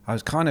I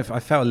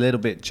felt a little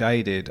bit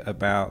jaded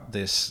about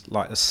this,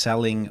 the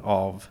selling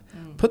of,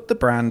 put the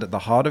brand at the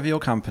heart of your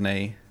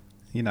company.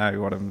 You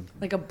know what I'm...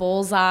 Like a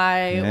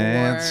bullseye.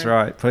 Yeah, that's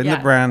right. Putting the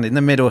brand in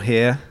the middle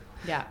here.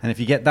 Yeah. And if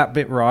you get that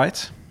bit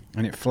right,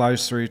 and it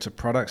flows through to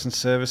products and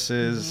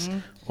services,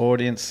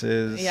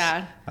 audiences,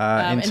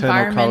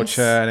 internal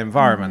culture and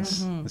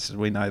environments.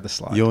 We know the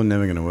slide. You're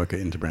never going to work at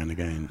Interbrand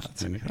again.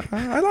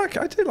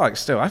 I do like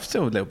still. I'm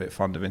still a little bit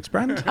fond of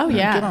Interbrand. Oh,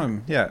 yeah. Good on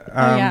them.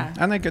 Yeah.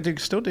 And they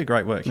still do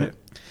great work here.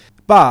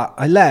 But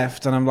I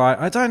left and I'm like,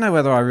 I don't know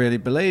whether I really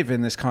believe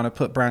in this kind of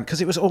put brand, because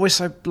it was always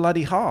so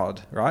bloody hard,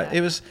 right?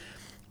 Yeah.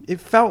 It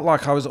felt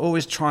like I was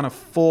always trying to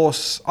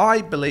force,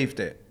 I believed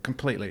it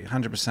completely,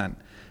 100%,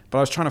 but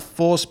I was trying to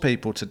force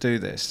people to do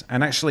this.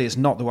 And actually, it's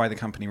not the way the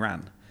company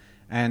ran.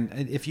 And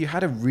if you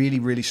had a really,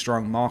 really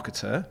strong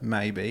marketer,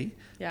 maybe,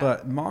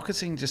 but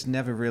marketing just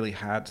never really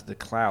had the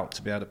clout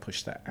to be able to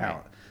push that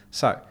out.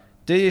 So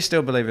do you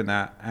still believe in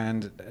that?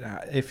 And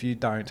if you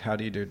don't, how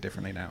do you do it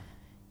differently now?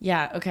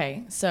 Yeah,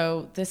 okay.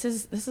 So this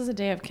is a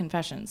day of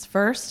confessions.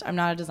 First, I'm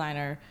not a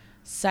designer.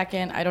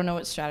 Second, I don't know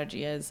what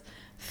strategy is.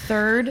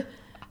 Third,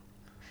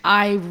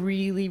 I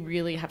really,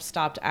 really have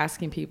stopped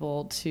asking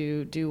people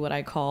to do what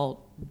I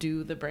call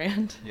do the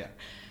brand. Yeah.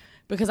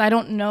 Because I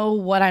don't know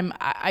what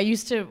I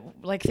used to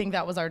think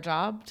that was our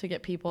job, to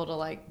get people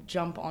to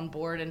jump on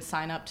board and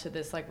sign up to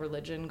this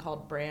religion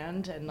called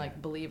brand and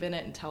believe in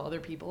it and tell other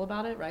people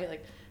about it,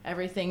 right?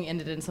 Everything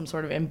ended in some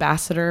sort of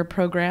ambassador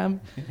program.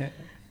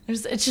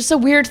 It's just a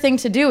weird thing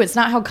to do. It's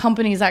not how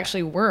companies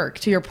actually work,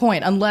 to your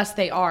point, unless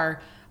they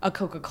are a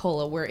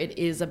Coca-Cola, where it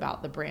is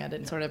about the brand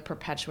and sort of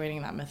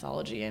perpetuating that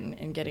mythology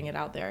and getting it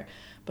out there.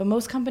 But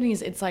most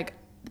companies, it's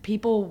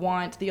people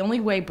want, the only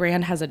way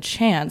brand has a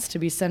chance to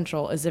be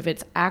central is if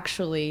it's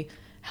actually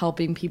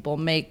helping people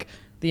make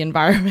the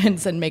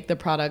environments and make the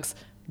products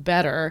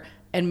better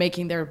and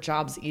making their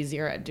jobs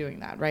easier at doing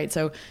that, right?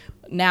 So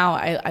now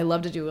I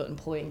love to do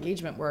employee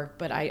engagement work,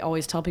 but I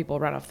always tell people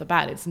right off the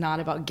bat, it's not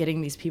about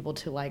getting these people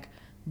to like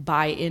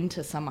buy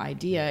into some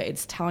idea.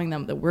 It's telling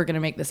them that we're going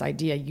to make this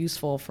idea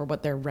useful for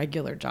what their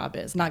regular job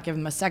is, not give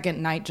them a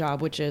second night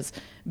job, which is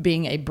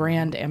being a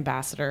brand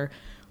ambassador,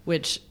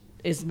 which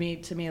is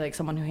to me like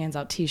someone who hands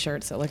out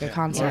T-shirts at like a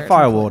concert. Or a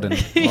fire warden.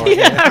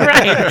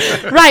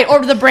 Yeah, right.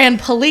 Or the brand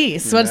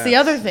police. What's the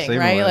other thing,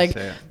 right? Like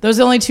those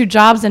are the only two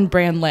jobs in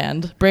brand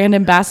land: brand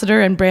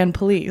ambassador and brand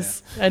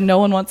police, and no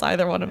one wants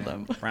either one of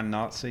them. Brand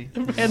Nazi.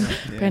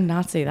 Brand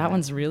Nazi. That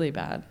one's really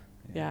bad.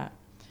 Yeah.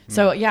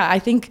 So yeah, I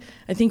think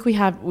we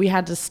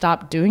had to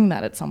stop doing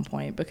that at some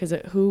point because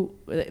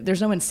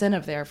there's no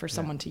incentive there for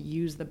someone to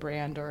use the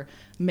brand or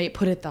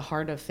put it at the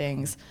heart of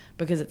things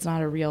because it's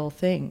not a real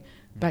thing.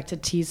 Back to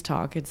Tease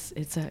Talk, it's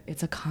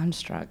a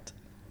construct.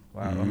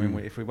 Wow, I mean,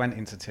 if we went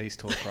into Tease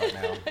Talk right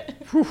now,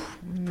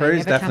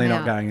 Prue's definitely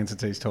not going into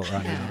Tease Talk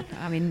right now.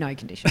 I'm in no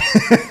condition.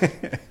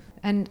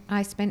 And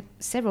I spent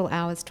several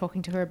hours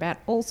talking to her about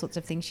all sorts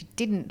of things she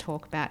didn't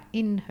talk about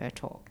in her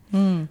talk.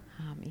 All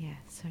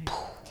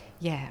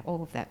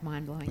of that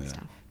mind-blowing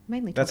stuff.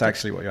 Mainly that's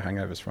actually what your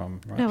hangover's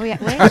from, right? No, we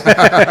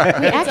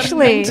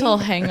actually mental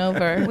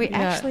hangover. We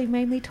actually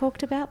mainly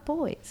talked about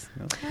boys.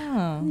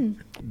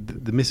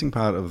 The missing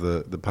part of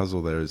the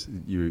puzzle there is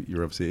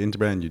you're obviously into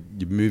brand.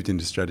 You moved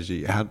into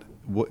strategy.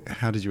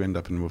 How did you end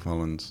up in Wolf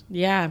Hollins?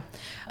 Yeah,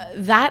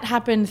 that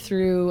happened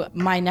through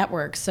my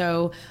network.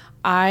 So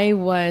I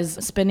was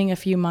spending a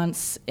few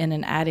months in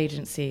an ad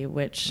agency,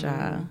 which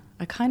I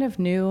kind of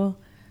knew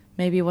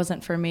maybe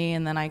wasn't for me,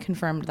 and then I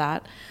confirmed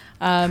that.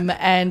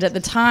 And at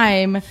the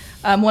time,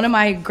 one of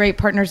my great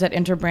partners at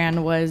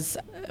Interbrand was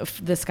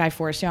this guy,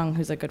 Forrest Young,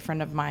 who's a good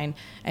friend of mine.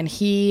 And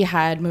he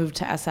had moved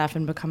to SF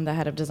and become the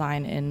head of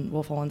design in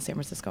Wolf Hollins' San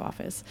Francisco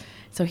office.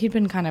 So he'd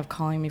been kind of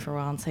calling me for a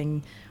while and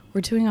saying,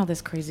 we're doing all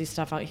this crazy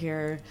stuff out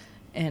here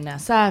in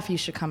SF. You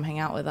should come hang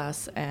out with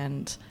us.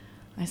 And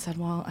I said,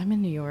 well, I'm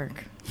in New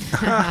York.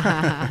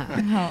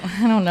 I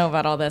don't know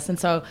about all this. And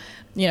so,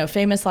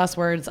 famous last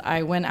words,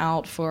 I went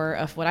out for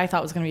what I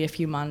thought was going to be a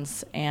few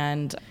months.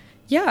 And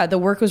yeah, the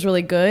work was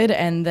really good.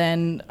 And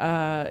then,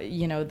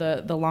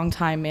 the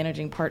longtime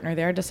managing partner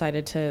there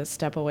decided to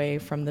step away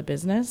from the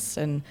business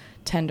and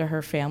tend to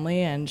her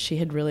family. And she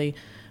had really,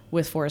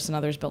 with Forrest and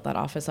others, built that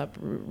office up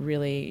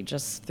really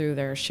just through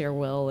their sheer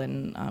will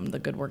and the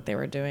good work they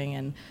were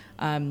doing.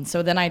 And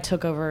so then I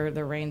took over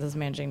the reins as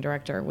managing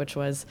director, which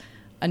was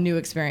a new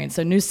experience.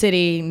 So new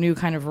city, new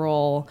kind of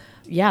role.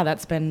 Yeah,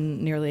 that's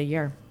been nearly a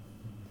year.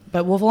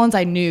 But Wolf Hollins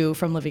I knew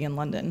from living in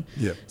London.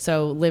 Yep.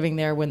 So living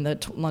there when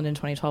the London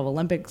 2012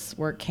 Olympics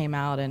work came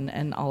out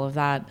and all of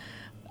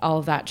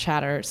that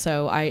chatter.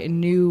 So I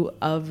knew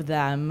of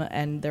them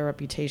and their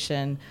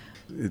reputation.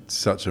 It's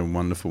such a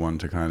wonderful one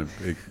to kind of,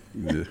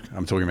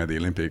 I'm talking about the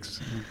Olympics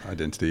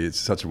identity. It's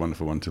such a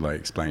wonderful one to like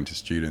explain to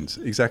students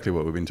exactly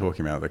what we've been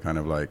talking about. They're kind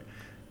of like,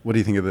 what do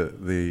you think of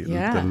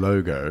the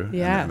logo?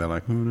 Yeah. And they're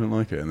like, oh, I don't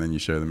like it. And then you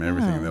show them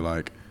everything and they're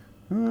like,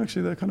 oh,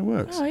 actually, that kind of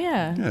works. Oh,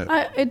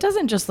 yeah. It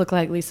doesn't just look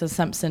like Lisa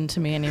Simpson to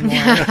me anymore.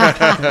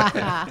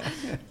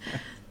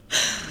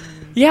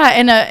 Yeah,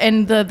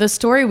 and the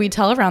story we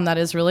tell around that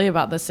is really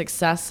about the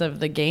success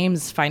of the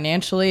games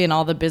financially and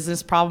all the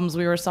business problems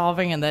we were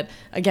solving. And that,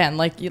 again,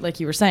 like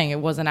you were saying, it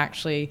wasn't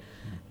actually...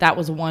 That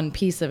was one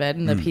piece of it,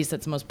 and the piece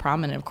that's most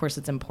prominent, of course,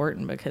 it's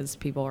important because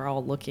people are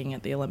all looking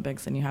at the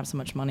Olympics and you have so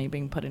much money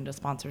being put into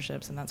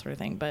sponsorships and that sort of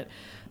thing. But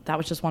that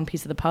was just one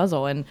piece of the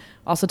puzzle. And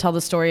also tell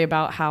the story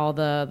about how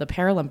the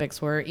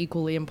Paralympics were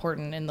equally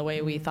important in the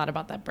way we thought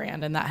about that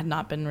brand, and that had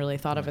not been really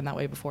thought of in that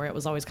way before. It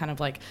was always kind of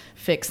like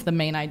fix the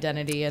main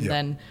identity and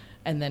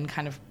then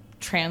kind of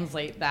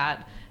translate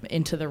that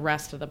into the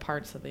rest of the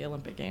parts of the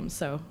Olympic Games.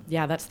 So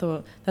yeah, that's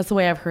the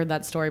way I've heard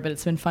that story. But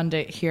it's been fun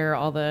to hear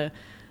all the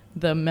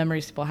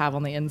memories people have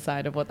on the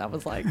inside of what that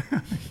was like.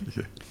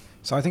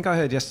 So I think I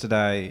heard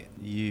yesterday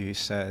you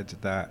said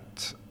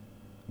that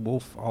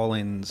Wolf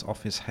Hollins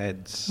office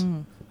heads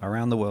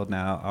around the world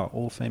now are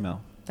all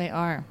female. They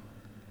are.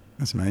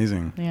 That's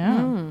amazing.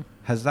 Yeah.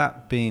 Has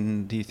that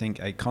been, do you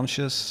think, a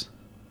conscious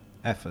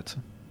effort?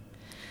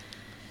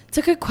 It's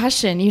a good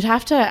question. You'd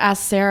have to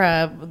ask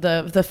Sarah,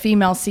 the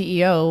female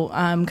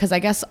CEO, because I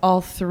guess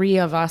all three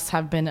of us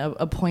have been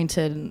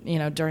appointed,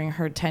 during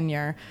her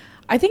tenure.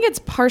 I think it's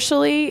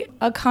partially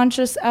a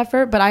conscious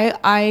effort, but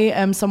I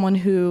am someone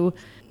who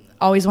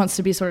always wants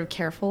to be sort of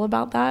careful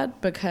about that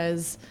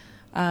because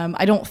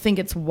I don't think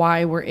it's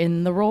why we're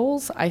in the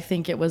roles. I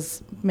think it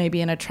was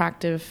maybe an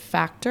attractive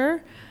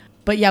factor.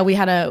 But yeah, we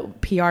had a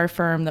PR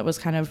firm that was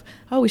kind of,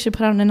 we should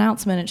put out an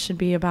announcement. It should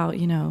be about,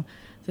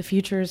 the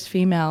future is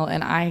female.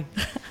 And I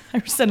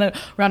sent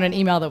around an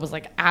email that was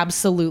like,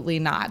 absolutely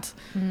not.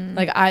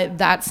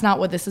 That's not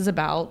what this is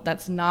about.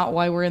 That's not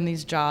why we're in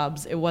these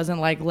jobs. It wasn't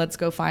like, let's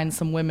go find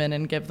some women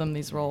and give them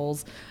these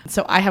roles.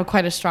 So I have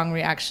quite a strong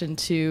reaction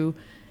to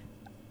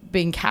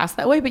being cast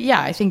that way. But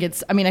yeah, I think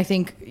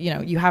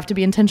you have to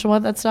be intentional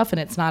with that stuff, and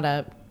it's not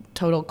a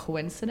total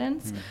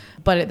coincidence.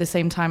 But at the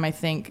same time, I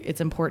think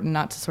it's important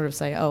not to sort of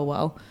say, oh,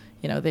 well,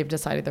 they've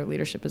decided their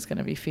leadership is going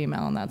to be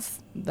female, and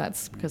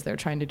that's because they're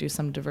trying to do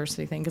some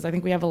diversity thing. Because I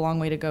think we have a long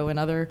way to go in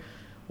other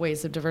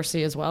ways of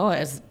diversity as well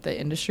as the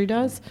industry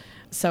does.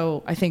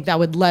 So I think that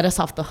would let us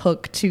off the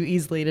hook too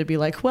easily to be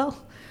like,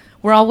 well,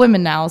 we're all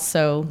women now,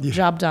 so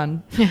job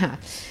done. Yeah.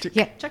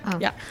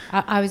 Yeah.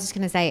 I was just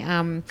going to say,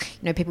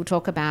 people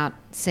talk about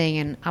seeing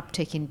an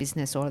uptick in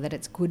business, or that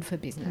it's good for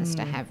business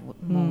to have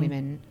more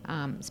women,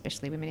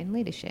 especially women in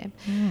leadership.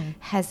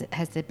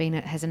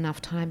 Has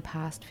enough time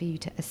passed for you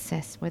to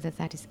assess whether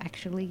that is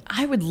actually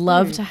I would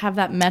love to have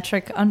that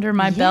metric under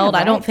my belt.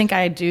 right? I don't think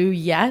I do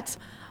yet.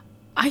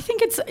 I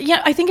think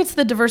it's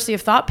the diversity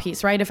of thought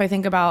piece, right? If I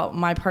think about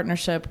my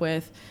partnership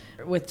with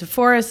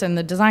DeForest and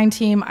the design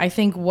team, I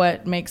think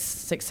what makes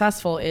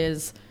successful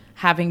is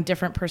having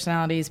different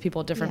personalities, people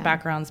with different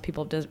backgrounds,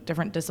 people with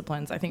different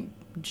disciplines. I think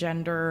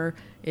gender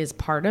is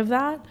part of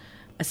that,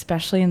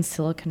 especially in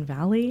Silicon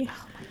Valley.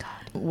 Oh my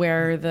God.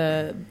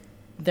 Where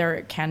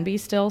there can be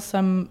still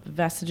some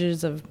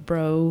vestiges of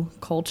bro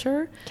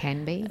culture.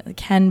 Can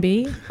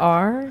be,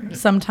 are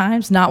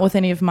sometimes, not with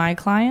any of my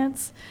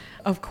clients,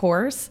 of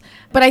course.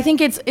 But I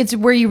think it's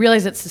where you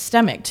realize it's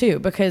systemic too,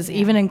 because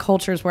even in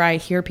cultures where I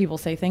hear people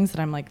say things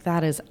that I'm like,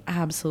 that is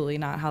absolutely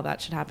not how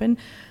that should happen.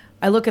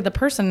 I look at the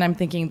person and I'm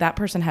thinking that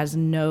person has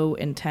no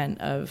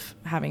intent of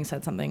having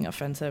said something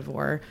offensive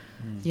or,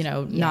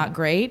 not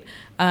great.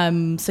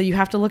 So you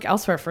have to look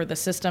elsewhere for the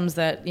systems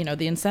that,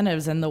 the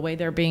incentives and the way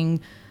they're being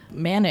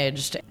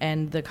managed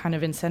and the kind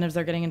of incentives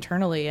they're getting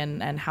internally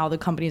and how the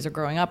companies are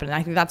growing up. And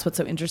I think that's what's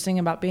so interesting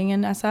about being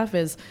in SF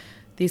is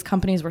these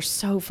companies were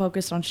so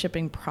focused on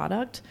shipping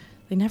product.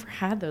 They never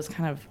had those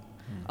kind of,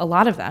 a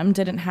lot of them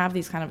didn't have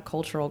these kind of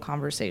cultural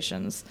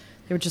conversations.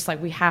 They were just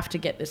like, we have to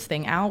get this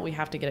thing out. We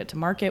have to get it to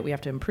market. We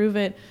have to improve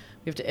it.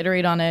 We have to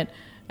iterate on it.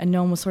 And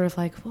no one was sort of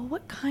like, well,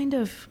 what kind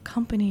of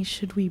company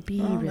should we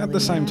be really? At the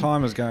same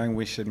time as going,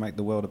 we should make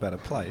the world a better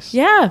place.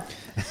 Yeah.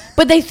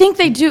 But they think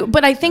they do.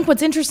 But I think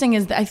what's interesting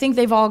is that I think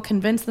they've all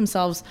convinced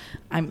themselves,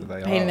 I'm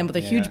painting them with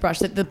a huge brush,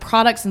 that the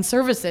products and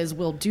services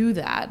will do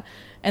that.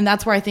 And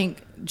that's where I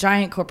think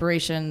giant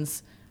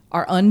corporations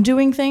are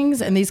undoing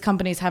things, and these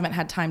companies haven't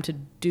had time to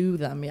do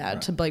them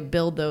yet, to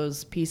build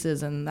those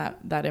pieces and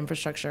that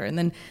infrastructure. And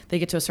then they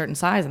get to a certain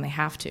size and they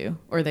have to,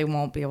 or they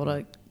won't be able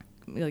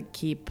to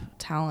keep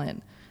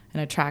talent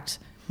and attract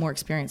more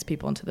experienced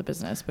people into the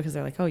business because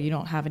they're like, oh, you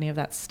don't have any of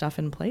that stuff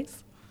in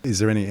place. Is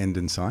there any end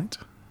in sight?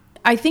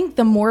 I think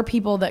the more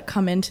people that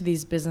come into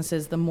these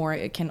businesses, the more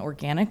it can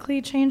organically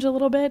change a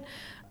little bit.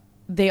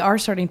 They are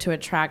starting to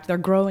attract, they're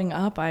growing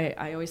up,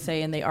 I always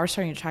say, and they are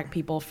starting to attract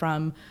people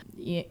from,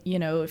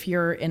 if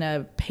you're in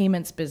a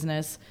payments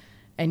business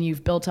and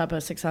you've built up a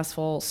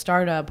successful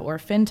startup or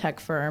fintech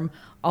firm,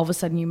 all of a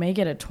sudden you may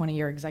get a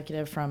 20-year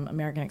executive from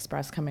American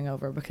Express coming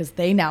over because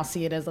they now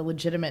see it as a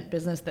legitimate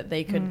business that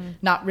they could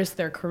not risk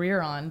their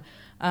career on,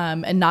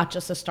 and not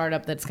just a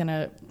startup that's going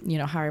to,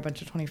 hire a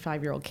bunch of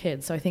 25-year-old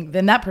kids. So I think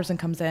then that person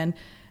comes in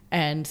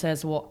and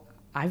says, well,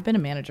 I've been a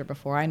manager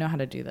before. I know how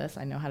to do this.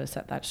 I know how to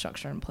set that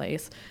structure in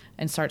place,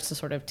 and starts to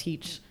sort of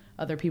teach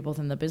other people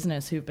in the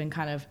business who've been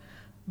kind of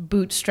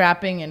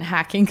bootstrapping and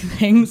hacking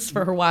things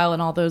for a while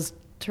and all those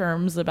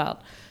terms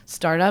about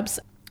startups.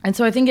 And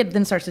so I think it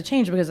then starts to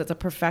change because it's a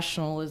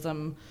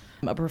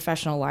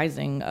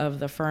professionalizing of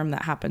the firm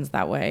that happens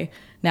that way.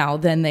 Now,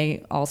 then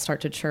they all start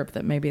to chirp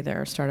that maybe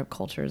their startup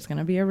culture is going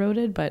to be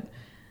eroded, but,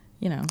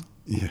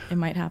 it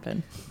might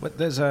happen. But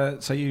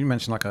so you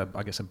mentioned a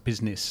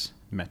business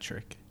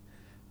metric.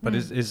 But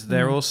is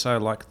there also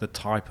the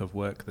type of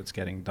work that's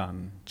getting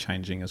done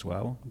changing as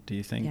well, do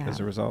you think, as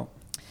a result?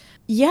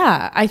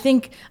 Yeah, I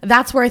think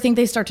that's where I think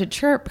they start to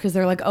chirp because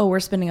they're like, oh,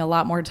 we're spending a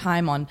lot more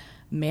time on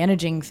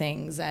managing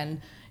things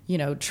and,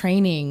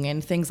 training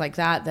and things like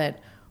that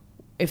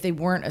if they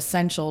weren't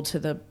essential to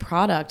the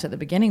product at the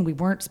beginning, we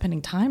weren't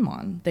spending time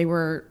on. They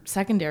were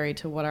secondary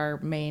to what our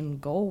main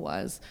goal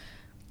was.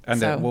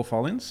 And at Wolff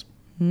Olins,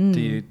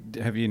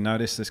 have you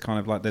noticed this kind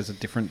of there's a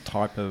different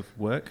type of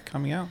work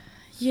coming out?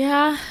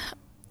 Yeah,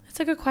 that's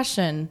a good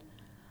question.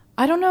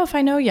 I don't know if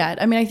I know yet.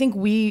 I mean, I think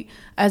we,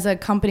 as a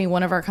company,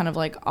 one of our kind of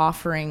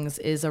offerings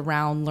is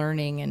around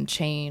learning and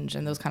change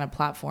and those kind of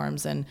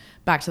platforms. And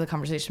back to the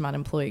conversation about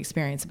employee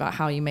experience, about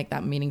how you make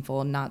that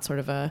meaningful and not sort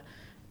of a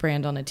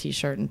brand on a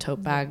t-shirt and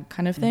tote bag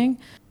kind of thing.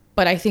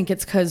 But I think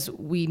it's because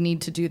we need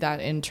to do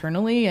that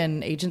internally,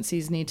 and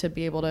agencies need to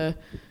be able to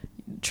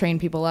train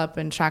people up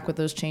and track with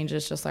those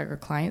changes just like our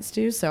clients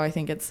do. So I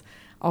think it's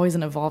always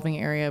an evolving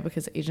area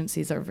because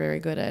agencies are very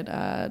good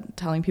at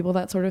telling people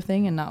that sort of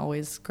thing and not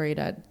always great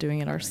at doing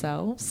it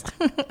ourselves.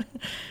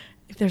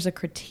 If there's a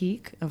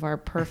critique of our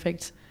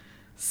perfect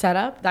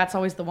setup, that's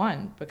always the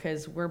one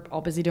because we're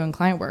all busy doing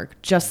client work,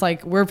 just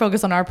like we're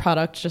focused on our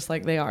product, just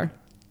like they are.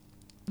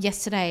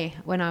 Yesterday,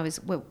 when I was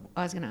going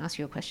to ask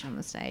you a question on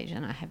the stage,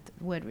 and I have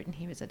the word written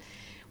here, is it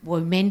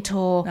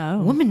womentor,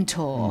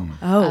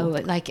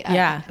 womantor?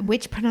 Yeah.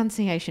 Which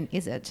pronunciation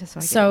is it?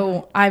 Just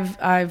so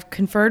I've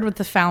conferred with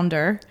the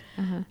founder,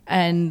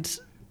 and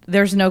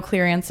there's no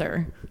clear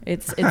answer.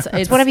 It's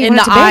whatever you in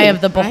want the it to eye be,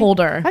 of the right?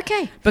 beholder.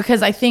 Okay.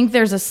 Because I think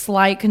there's a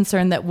slight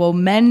concern that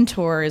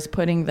mentor is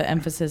putting the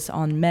emphasis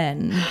on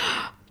men,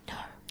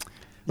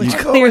 which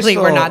clearly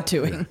we're not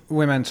doing.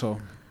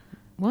 Womentor.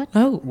 What?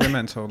 Oh,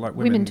 Womentor, like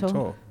women Womentor.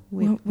 tour.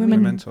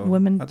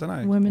 womentor. I don't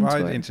know. Women Well, I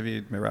tour.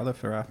 interviewed Mirella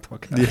for our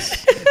podcast.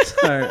 Yes.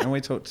 And we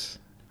talked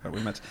about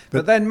women.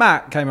 But then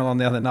Matt came along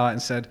the other night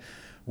and said,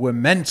 "We're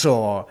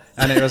mentor,"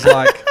 and it was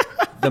like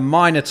the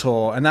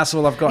Minotaur, and that's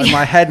all I've got in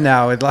my head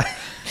now. With like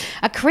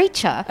A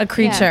creature. A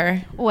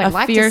creature. Yeah. Oh, I'd A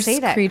like fierce to see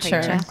that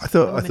creature. creature.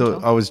 I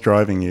thought I was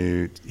driving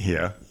you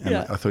here, and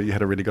Yeah. I thought you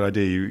had a really good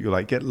idea. You're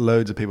like, get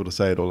loads of people to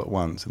say it all at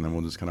once, and then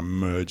we'll just kind of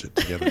merge it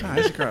together.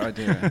 That's a great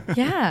idea.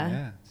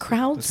 Yeah. Does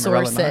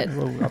Crowdsource Mirella it.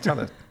 know? Well, I'll tell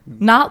her.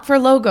 Not for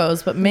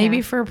logos, but maybe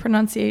Yeah. for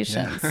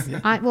pronunciations.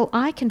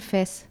 I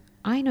confess,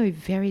 I know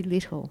very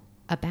little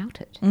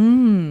about it.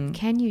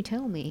 Can you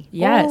tell me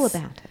Yes. all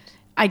about it?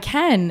 I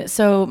can.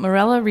 So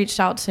Mirella reached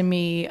out to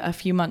me a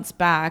few months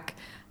back,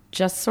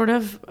 just sort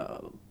of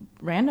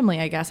randomly,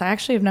 I guess. I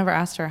actually have never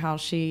asked her how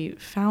she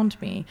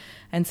found me,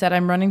 and said,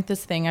 I'm running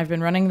this thing. I've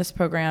been running this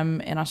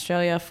program in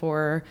Australia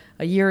for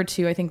a year or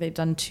two. I think they've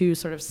done 2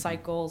 sort of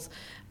cycles,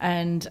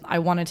 and I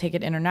want to take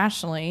it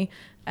internationally.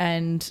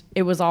 And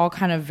it was all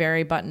kind of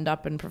very buttoned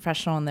up and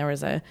professional, and there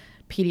was a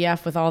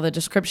PDF with all the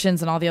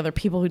descriptions and all the other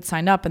people who'd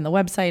signed up and the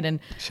website. And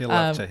She'll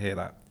love to hear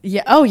that.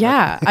 yeah. Oh,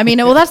 yeah. I mean,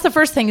 well, that's the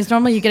first thing is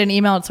normally you get an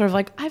email. It's sort of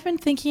like, I've been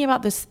thinking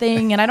about this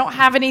thing and I don't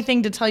have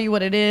anything to tell you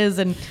what it is.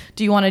 And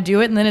do you want to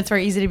do it? And then it's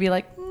very easy to be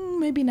like,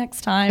 maybe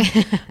next time.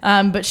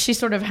 But she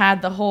sort of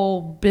had the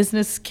whole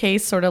business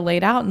case sort of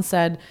laid out and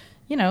said,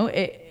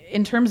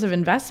 in terms of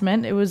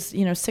investment, it was,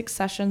 6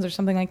 sessions or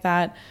something like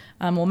that.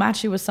 We'll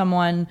match you with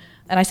someone.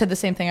 And I said the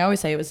same thing I always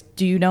say. It was,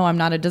 do you know I'm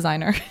not a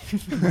designer?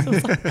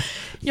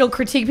 You'll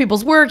critique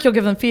people's work. You'll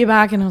give them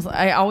feedback. And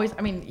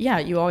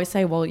you always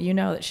say, well,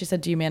 that. She said,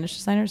 do you manage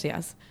designers?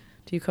 Yes.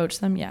 Do you coach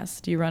them? Yes.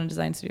 Do you run a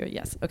design studio?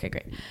 Yes. Okay,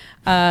 great.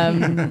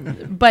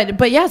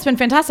 But yeah, it's been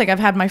fantastic. I've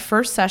had my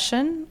first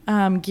session,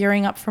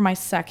 gearing up for my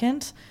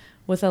second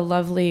with a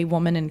lovely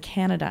woman in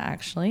Canada,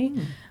 actually.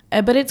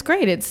 But it's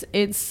great.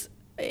 It's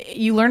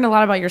you learn a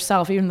lot about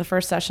yourself, even the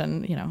first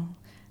session,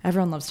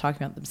 everyone loves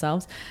talking about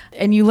themselves.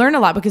 And you learn a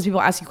lot because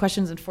people ask you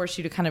questions and force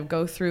you to kind of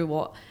go through,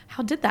 well,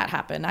 how did that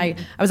happen? I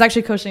was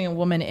actually coaching a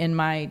woman in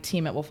my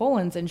team at Wolf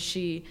Olins, and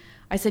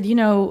I said,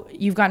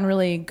 you've gotten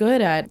really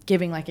good at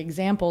giving like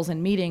examples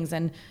in meetings,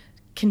 and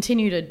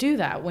continue to do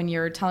that when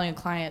you're telling a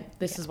client,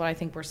 this is what I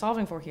think we're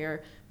solving for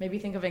here. Maybe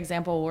think of an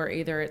example where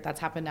either that's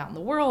happened out in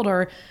the world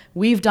or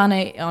we've done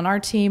it on our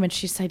team. And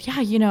she said, yeah,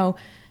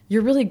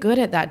 you're really good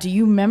at that. Do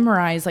you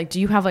memorize? Like,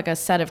 do you have like a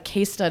set of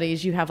case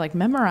studies you have like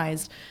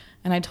memorized?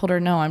 And I told her,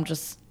 no, I'm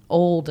just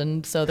old,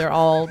 and so they're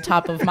all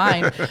top of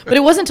mind. But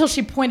it wasn't until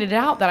she pointed it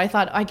out that I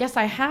thought, I guess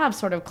I have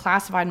sort of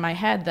classified in my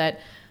head that,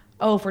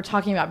 if we're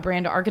talking about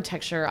brand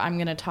architecture, I'm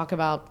going to talk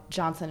about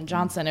Johnson &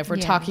 Johnson. If we're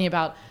talking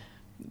about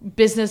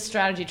business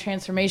strategy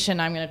transformation,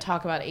 I'm going to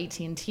talk about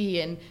AT&T.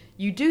 And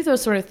you do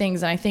those sort of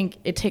things, and I think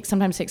it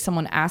sometimes takes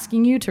someone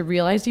asking you to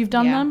realize you've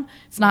done them.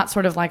 It's not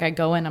sort of like I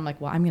go in, I'm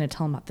like, well, I'm going to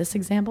tell them about this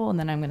example, and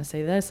then I'm going to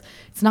say this.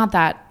 It's not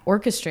that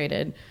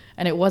orchestrated.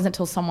 And it wasn't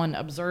until someone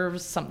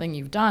observes something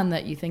you've done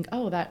that you think,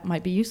 that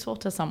might be useful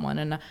to someone.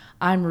 And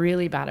I'm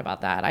really bad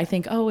about that. I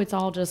think, it's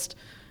all just,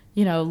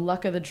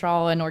 luck of the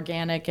draw and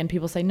organic. And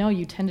people say, no,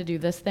 you tend to do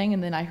this thing.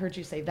 And then I heard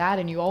you say that,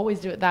 and you always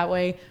do it that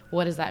way.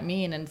 What does that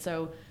mean? And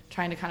so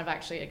trying to kind of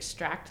actually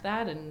extract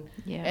that. And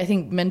I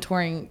think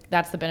mentoring,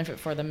 that's the benefit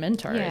for the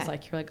mentor. It's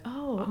like, you're like,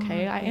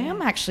 okay, I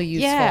am actually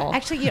useful. Yeah,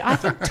 actually, I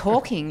think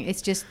talking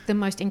is just the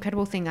most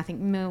incredible thing. I think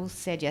Mills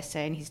said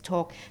yesterday in his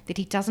talk that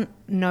he doesn't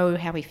know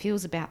how he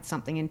feels about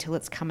something until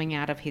it's coming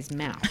out of his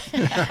mouth.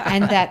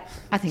 And that,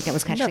 I think that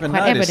was actually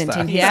quite evident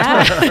in his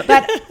talk.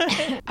 But,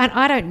 and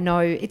I don't know,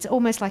 it's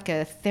almost like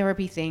a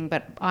therapy thing,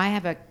 but I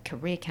have a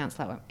career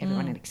counsellor.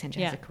 Everyone at Accenture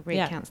has a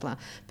career counsellor.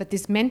 But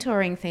this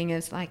mentoring thing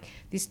is like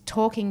this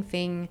talking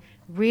thing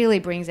really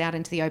brings out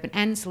into the open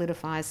and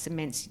solidifies,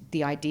 cements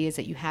the ideas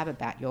that you have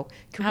about your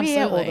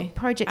career or the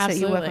projects that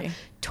you work on.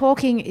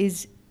 Talking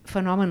is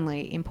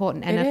phenomenally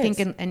important, and I think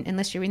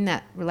unless you're in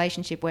that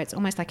relationship where it's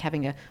almost like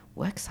having a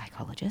work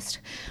psychologist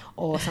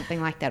or something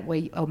like that,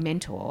 where a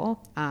mentor,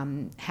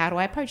 how do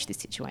I approach this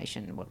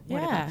situation,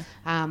 whatever,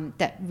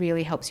 that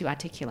really helps you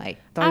articulate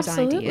those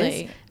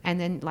ideas. And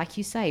then, like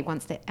you say,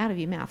 once they're out of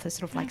your mouth, they're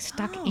sort of like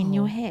stuck in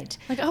your head.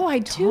 Like, I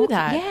do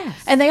that.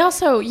 Yes. And they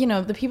also,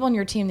 the people on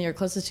your team that you're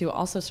closest to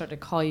also start to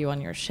call you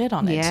on your shit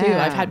on it too.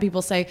 I've had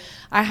people say,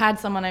 I had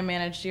someone I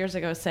managed years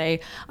ago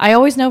say, I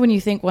always know when you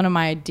think one of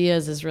my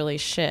ideas is really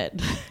shit.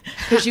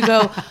 Because you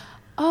go,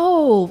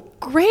 oh,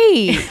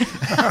 great.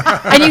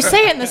 And you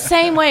say it in the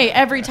same way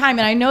every time.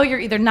 And I know you're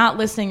either not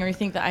listening or you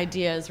think the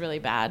idea is really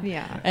bad.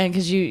 Yeah. And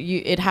because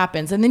it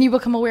happens. And then you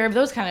become aware of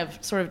those kind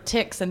of sort of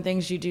tics and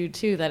things you do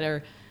too that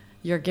are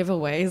your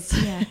giveaways.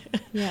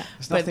 Yeah.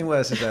 There's nothing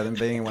worse, is there, than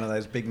being in one of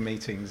those big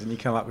meetings and you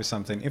come up with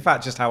something. In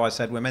fact, just how I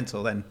said we're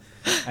mental then.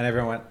 And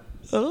everyone went,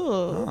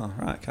 oh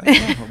right,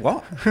 okay.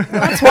 What?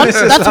 That's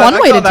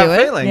one way to do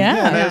it. Feeling.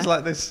 Yeah. There's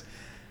like this.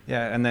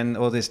 Yeah, and then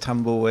all this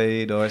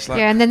tumbleweed, or it's like...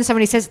 Yeah, and then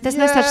somebody says, there's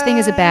no such thing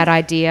as a bad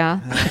idea.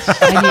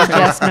 And you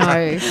just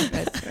know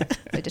that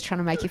they're just trying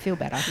to make you feel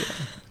better.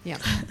 Yeah.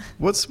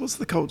 What's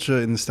the culture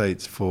in the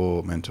States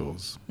for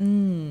mentors?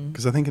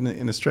 Because I think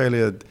in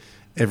Australia,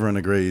 everyone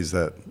agrees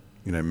that,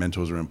 you know,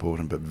 mentors are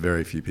important, but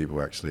very few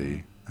people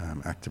actually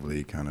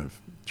actively kind of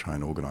try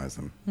and organize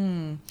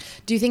them.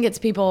 Do you think it's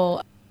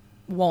people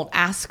won't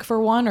ask for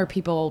one, or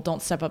people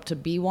don't step up to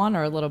be one,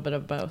 or a little bit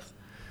of both?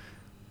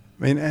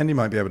 I mean, Andy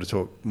might be able to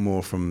talk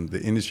more from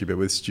the industry, but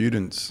with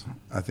students,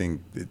 I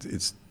think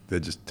they're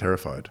just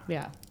terrified.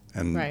 Yeah.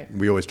 And Right.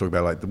 we always talk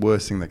about, like, the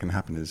worst thing that can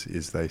happen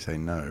is they say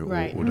no,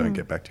 Right. or don't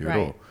get back to you at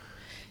Right. all.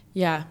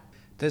 Yeah.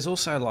 There's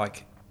also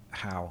like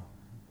how,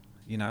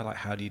 you know, like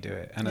how do you do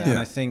it? And, Yeah. and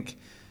I think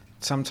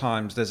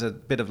sometimes there's a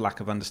bit of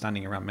lack of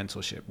understanding around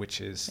mentorship, which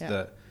is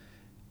that,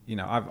 you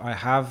know, I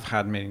have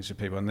had meetings with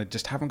people and they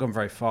just haven't gone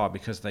very far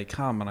because they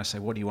come and I say,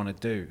 what do you want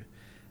to do?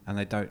 And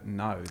they don't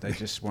know. They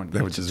just want They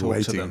you were to just talk to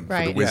waiting them. for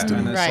Right. the wisdom.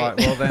 And it's Right. like,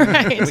 well, then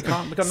Right. we've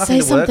got nothing Say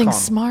to work something on.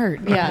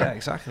 smart. Yeah, Yeah.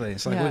 exactly.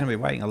 It's like Yeah. we're going to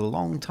be waiting a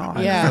long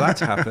time Yeah. for that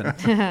to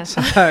happen.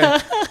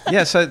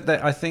 So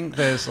I think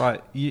there's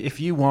like, if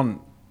you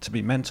want to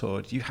be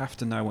mentored, you have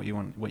to know what you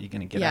want, what you're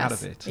going to get out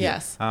of it.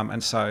 Yes.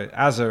 And so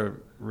as a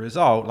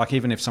result, like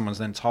even if someone's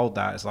then told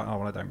that, it's like, oh,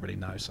 well, I don't really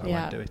know, so I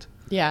won't do it.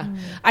 Yeah.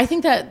 I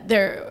think that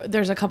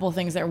there's a couple of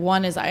things there.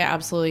 One is I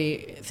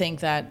absolutely think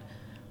that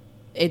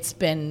it's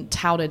been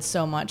touted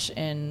so much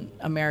in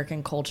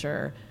American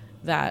culture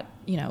that,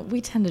 you know, we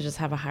tend to just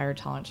have a higher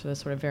tolerance for those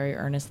sort of very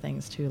earnest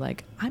things too.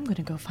 Like, I'm going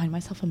to go find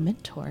myself a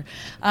mentor.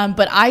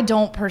 But I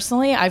don't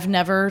personally. I've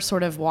never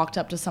sort of walked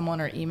up to someone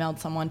or emailed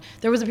someone.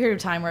 There was a period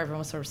of time where everyone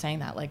was sort of saying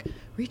that, like,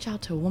 reach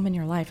out to a woman in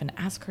your life and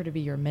ask her to be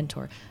your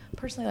mentor.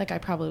 Personally, like, I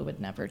probably would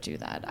never do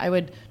that. I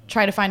would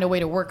try to find a way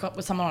to work up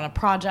with someone on a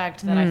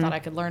project that I thought I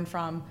could learn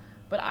from.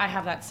 But I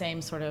have that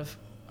same sort of,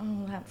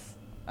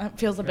 it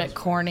feels a bit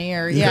corny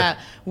or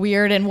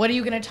weird, and what are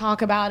you going to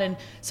talk about? And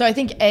so I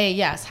think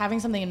yes, having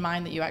something in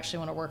mind that you actually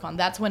want to work on.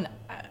 That's when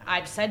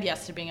I've said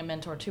yes to being a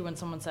mentor too. When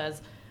someone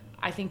says,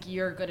 I think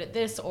you're good at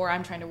this, or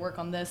I'm trying to work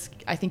on this,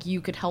 I think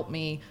you could help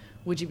me,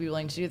 would you be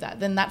willing to do that?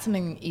 Then that's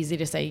something easy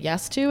to say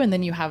yes to, and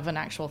then you have an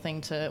actual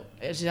thing to,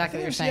 exactly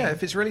what you're saying. Yeah,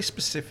 if it's really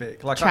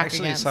specific. Like Track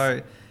actually, against. so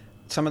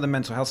some of the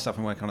mental health stuff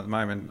I'm working on at the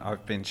moment,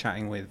 I've been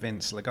chatting with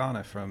Vince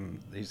Lagana from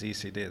his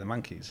ECD at the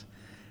Monkeys.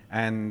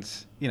 And,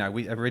 you know,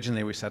 we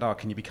said, oh,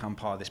 can you become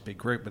part of this big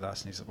group with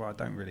us? And he said, well, I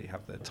don't really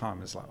have the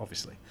time. It's like,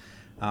 obviously.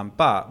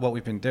 But what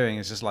we've been doing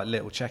is just like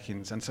little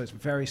check-ins. And so it's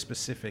very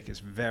specific. It's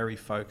very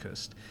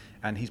focused.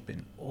 And he's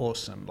been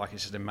awesome. Like,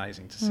 it's just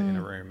amazing to sit in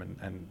a room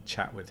and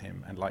chat with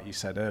him. And like you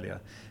said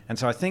earlier. And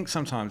so I think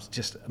sometimes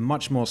just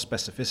much more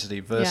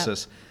specificity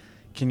versus...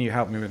 Can you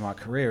help me with my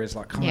career is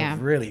like kind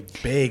of really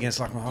big. It's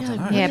like, well, I don't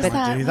know. Yeah, what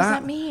but does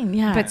that mean?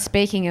 Yeah. But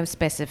speaking of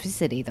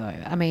specificity, though,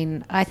 I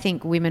mean, I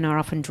think women are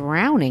often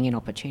drowning in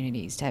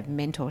opportunities to have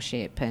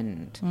mentorship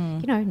and,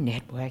 you know,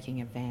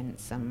 networking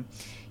events.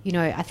 You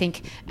know, I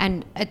think,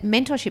 and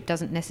mentorship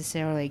doesn't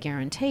necessarily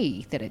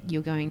guarantee that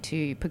you're going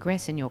to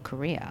progress in your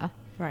career.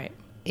 Right.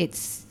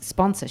 It's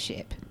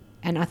sponsorship.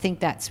 And I think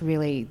that's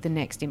really the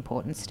next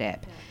important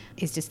step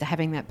is just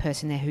having that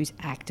person there who's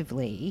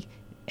actively...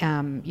 you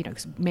know,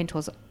 'cause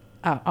mentors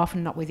are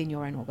often not within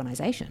your own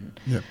organisation,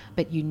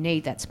 but you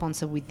need that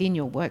sponsor within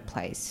your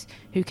workplace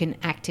who can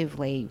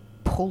actively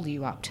pull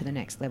you up to the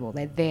next level.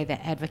 They're there,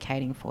 they're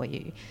advocating for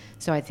you.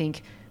 So I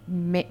think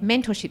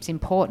mentorship's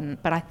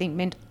important, but I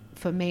think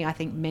for me, I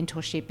think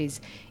mentorship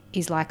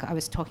is like I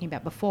was talking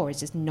about before, is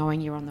just knowing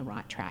you're on the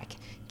right track,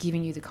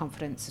 giving you the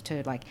confidence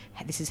to like,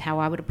 hey, this is how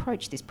I would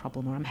approach this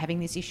problem, or I'm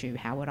having this issue,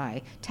 how would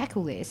I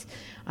tackle this?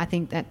 I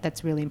think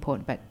that's really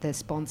important, but the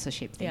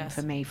sponsorship thing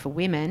for me, for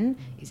women,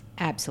 is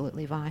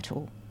absolutely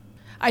vital.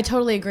 I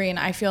totally agree, and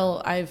I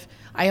feel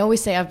I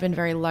always say I've been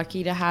very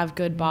lucky to have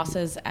good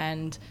bosses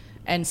and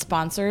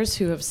sponsors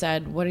who have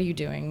said, what are you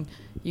doing?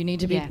 You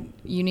need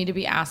to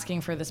be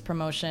asking for this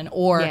promotion,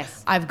 or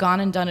I've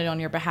gone and done it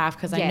on your behalf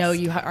because I know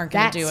you aren't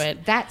going to do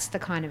it. That's the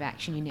kind of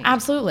action you need.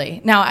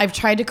 Absolutely. Now, I've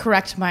tried to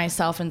correct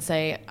myself and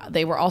say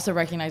they were also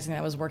recognizing that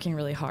I was working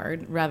really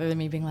hard, rather than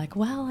me being like,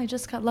 well, I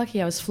just got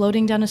lucky. I was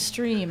floating down a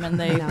stream and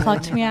they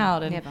plucked me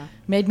out and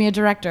made me a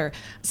director.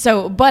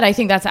 So, but I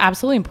think that's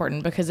absolutely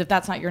important, because if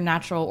that's not your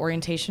natural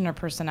orientation or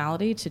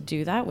personality to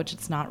do that, which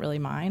it's not really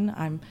mine,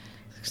 I'm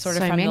sort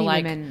of from the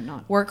like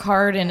work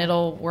hard and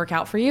it'll work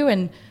out for you.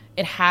 And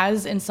it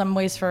has in some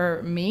ways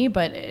for me,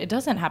 but it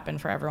doesn't happen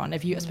for everyone.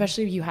 If you,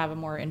 especially if you have a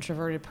more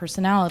introverted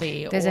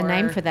personality. There's a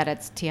name for that.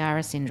 It's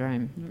tiara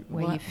syndrome,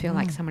 where you feel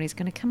like somebody's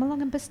going to come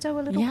along and bestow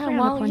a little crown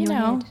upon your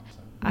head.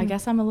 I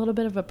guess I'm a little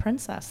bit of a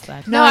princess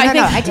then. No,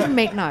 I didn't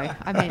mean, no.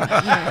 I mean, you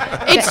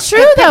know. It's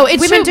true though.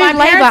 It's women true. do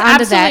My labour parents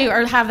under absolutely that.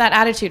 or have that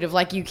attitude of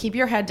like, you keep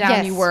your head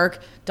down, you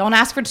work, don't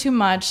ask for too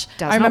much.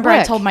 Does I remember not I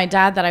work. told my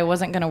dad that I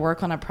wasn't going to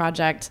work on a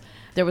project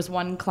There was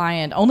one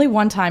client, only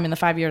one time in the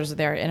 5 years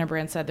there,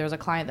 Interbrand said there was a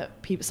client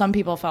that some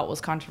people felt was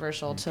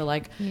controversial to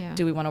like,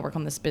 do we want to work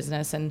on this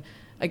business? And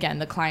again,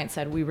 the client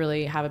said, we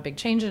really have a big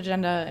change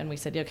agenda. And we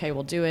said, okay,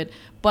 we'll do it.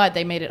 But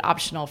they made it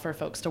optional for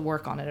folks to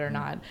work on it or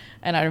not.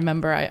 And I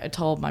remember I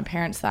told my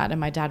parents that, and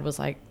my dad was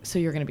like, so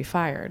you're going to be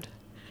fired?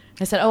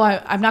 I said, oh,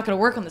 I'm not going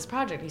to work on this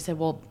project. He said,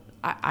 well,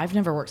 I've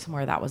never worked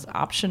somewhere that was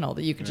optional,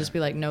 that you could just be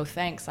like, no,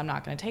 thanks, I'm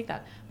not going to take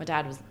that. My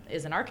dad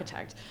is an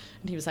architect.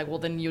 And he was like, well,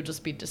 then you'll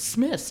just be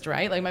dismissed,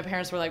 right? Like my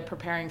parents were like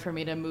preparing for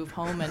me to move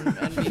home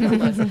and be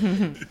homeless.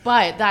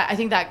 But I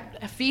think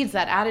that feeds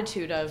that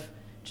attitude of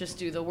just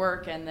do the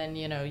work and then,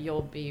 you know,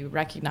 you'll be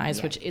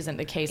recognized, which isn't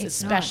the case,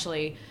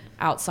 especially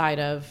outside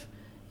of,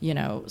 you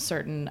know,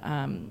 certain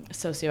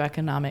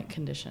socioeconomic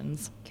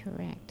conditions.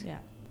 Correct. Yeah.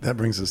 That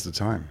brings us to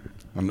time.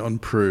 On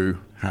Prue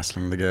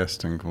hassling the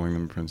guest and calling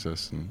them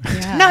princess. And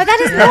No, that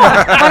is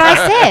not what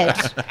I said.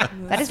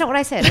 That is not what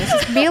I said. I was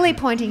just merely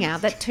pointing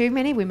out that too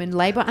many women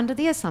labour under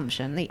the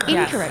assumption, the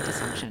incorrect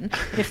assumption,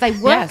 that if they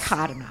work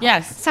hard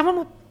enough, someone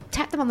will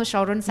tap them on the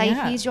shoulder and say,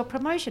 here's your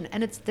promotion.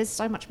 And there's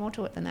so much more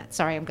to it than that.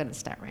 Sorry, I'm going to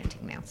start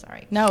ranting now.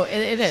 Sorry. No,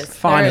 it is.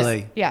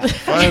 Finally. Yeah.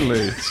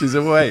 finally, she's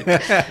awake.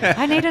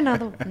 I need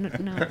another.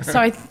 No. So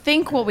I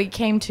think what we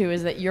came to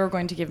is that you're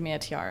going to give me a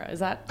tiara. Is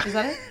that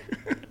it?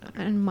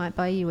 And might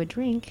buy you a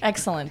drink.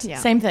 Excellent. Yeah.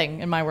 Same thing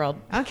in my world.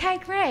 Okay,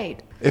 great.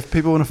 If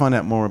people want to find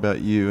out more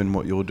about you and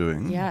what you're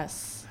doing,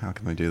 Yes. how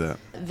can they do that?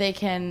 They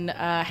can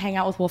hang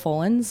out with Wolf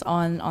Olins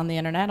on the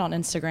internet, on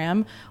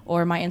Instagram,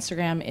 or my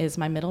Instagram is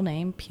my middle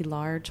name,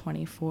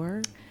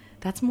 Pilar24.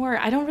 That's more,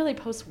 I don't really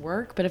post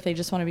work, but if they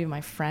just want to be my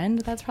friend,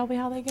 that's probably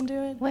how they can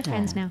do it. We're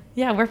friends now.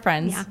 Yeah, we're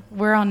friends. Yeah.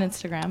 We're on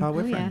Instagram. Oh,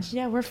 we're yeah. friends.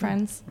 Yeah, we're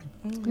friends.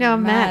 No,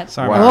 Matt.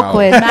 Sorry. Wow.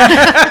 Awkward.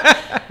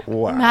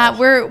 Wow. Matt,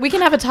 we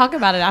can have a talk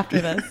about it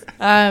after this.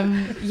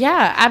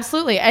 Yeah,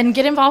 absolutely. And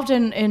get involved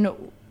in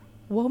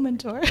Woman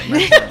Tour.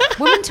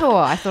 Woman Tour,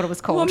 I thought it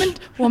was called.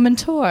 Woman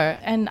Tour.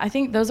 And I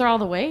think those are all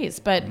the ways.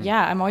 But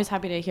yeah, I'm always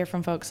happy to hear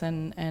from folks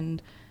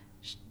and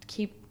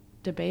keep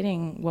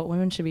debating what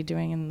women should be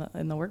doing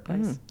in the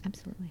workplace.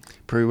 Absolutely.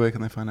 Prue, where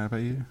can they find out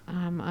about you?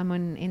 I'm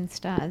on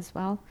Insta as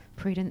well.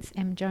 Prudence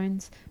M.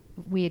 Jones.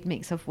 Weird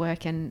mix of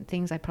work and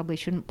things I probably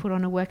shouldn't put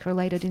on a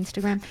work-related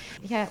Instagram.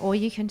 Yeah, or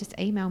you can just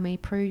email me,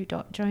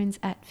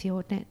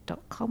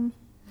 prue.jones@fjordnet.com.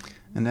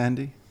 And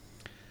Andy?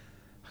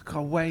 I've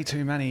got way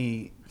too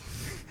many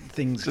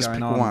things Just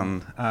going pick on.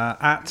 one.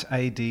 At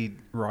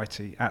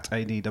ADWrighty, at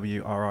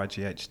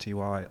ADWRIGHTY,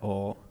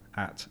 or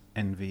at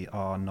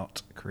NVR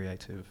Not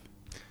Creative.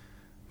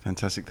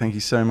 Fantastic. Thank you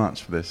so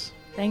much for this.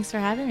 Thanks for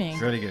having me.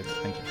 Really good.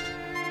 Thank you.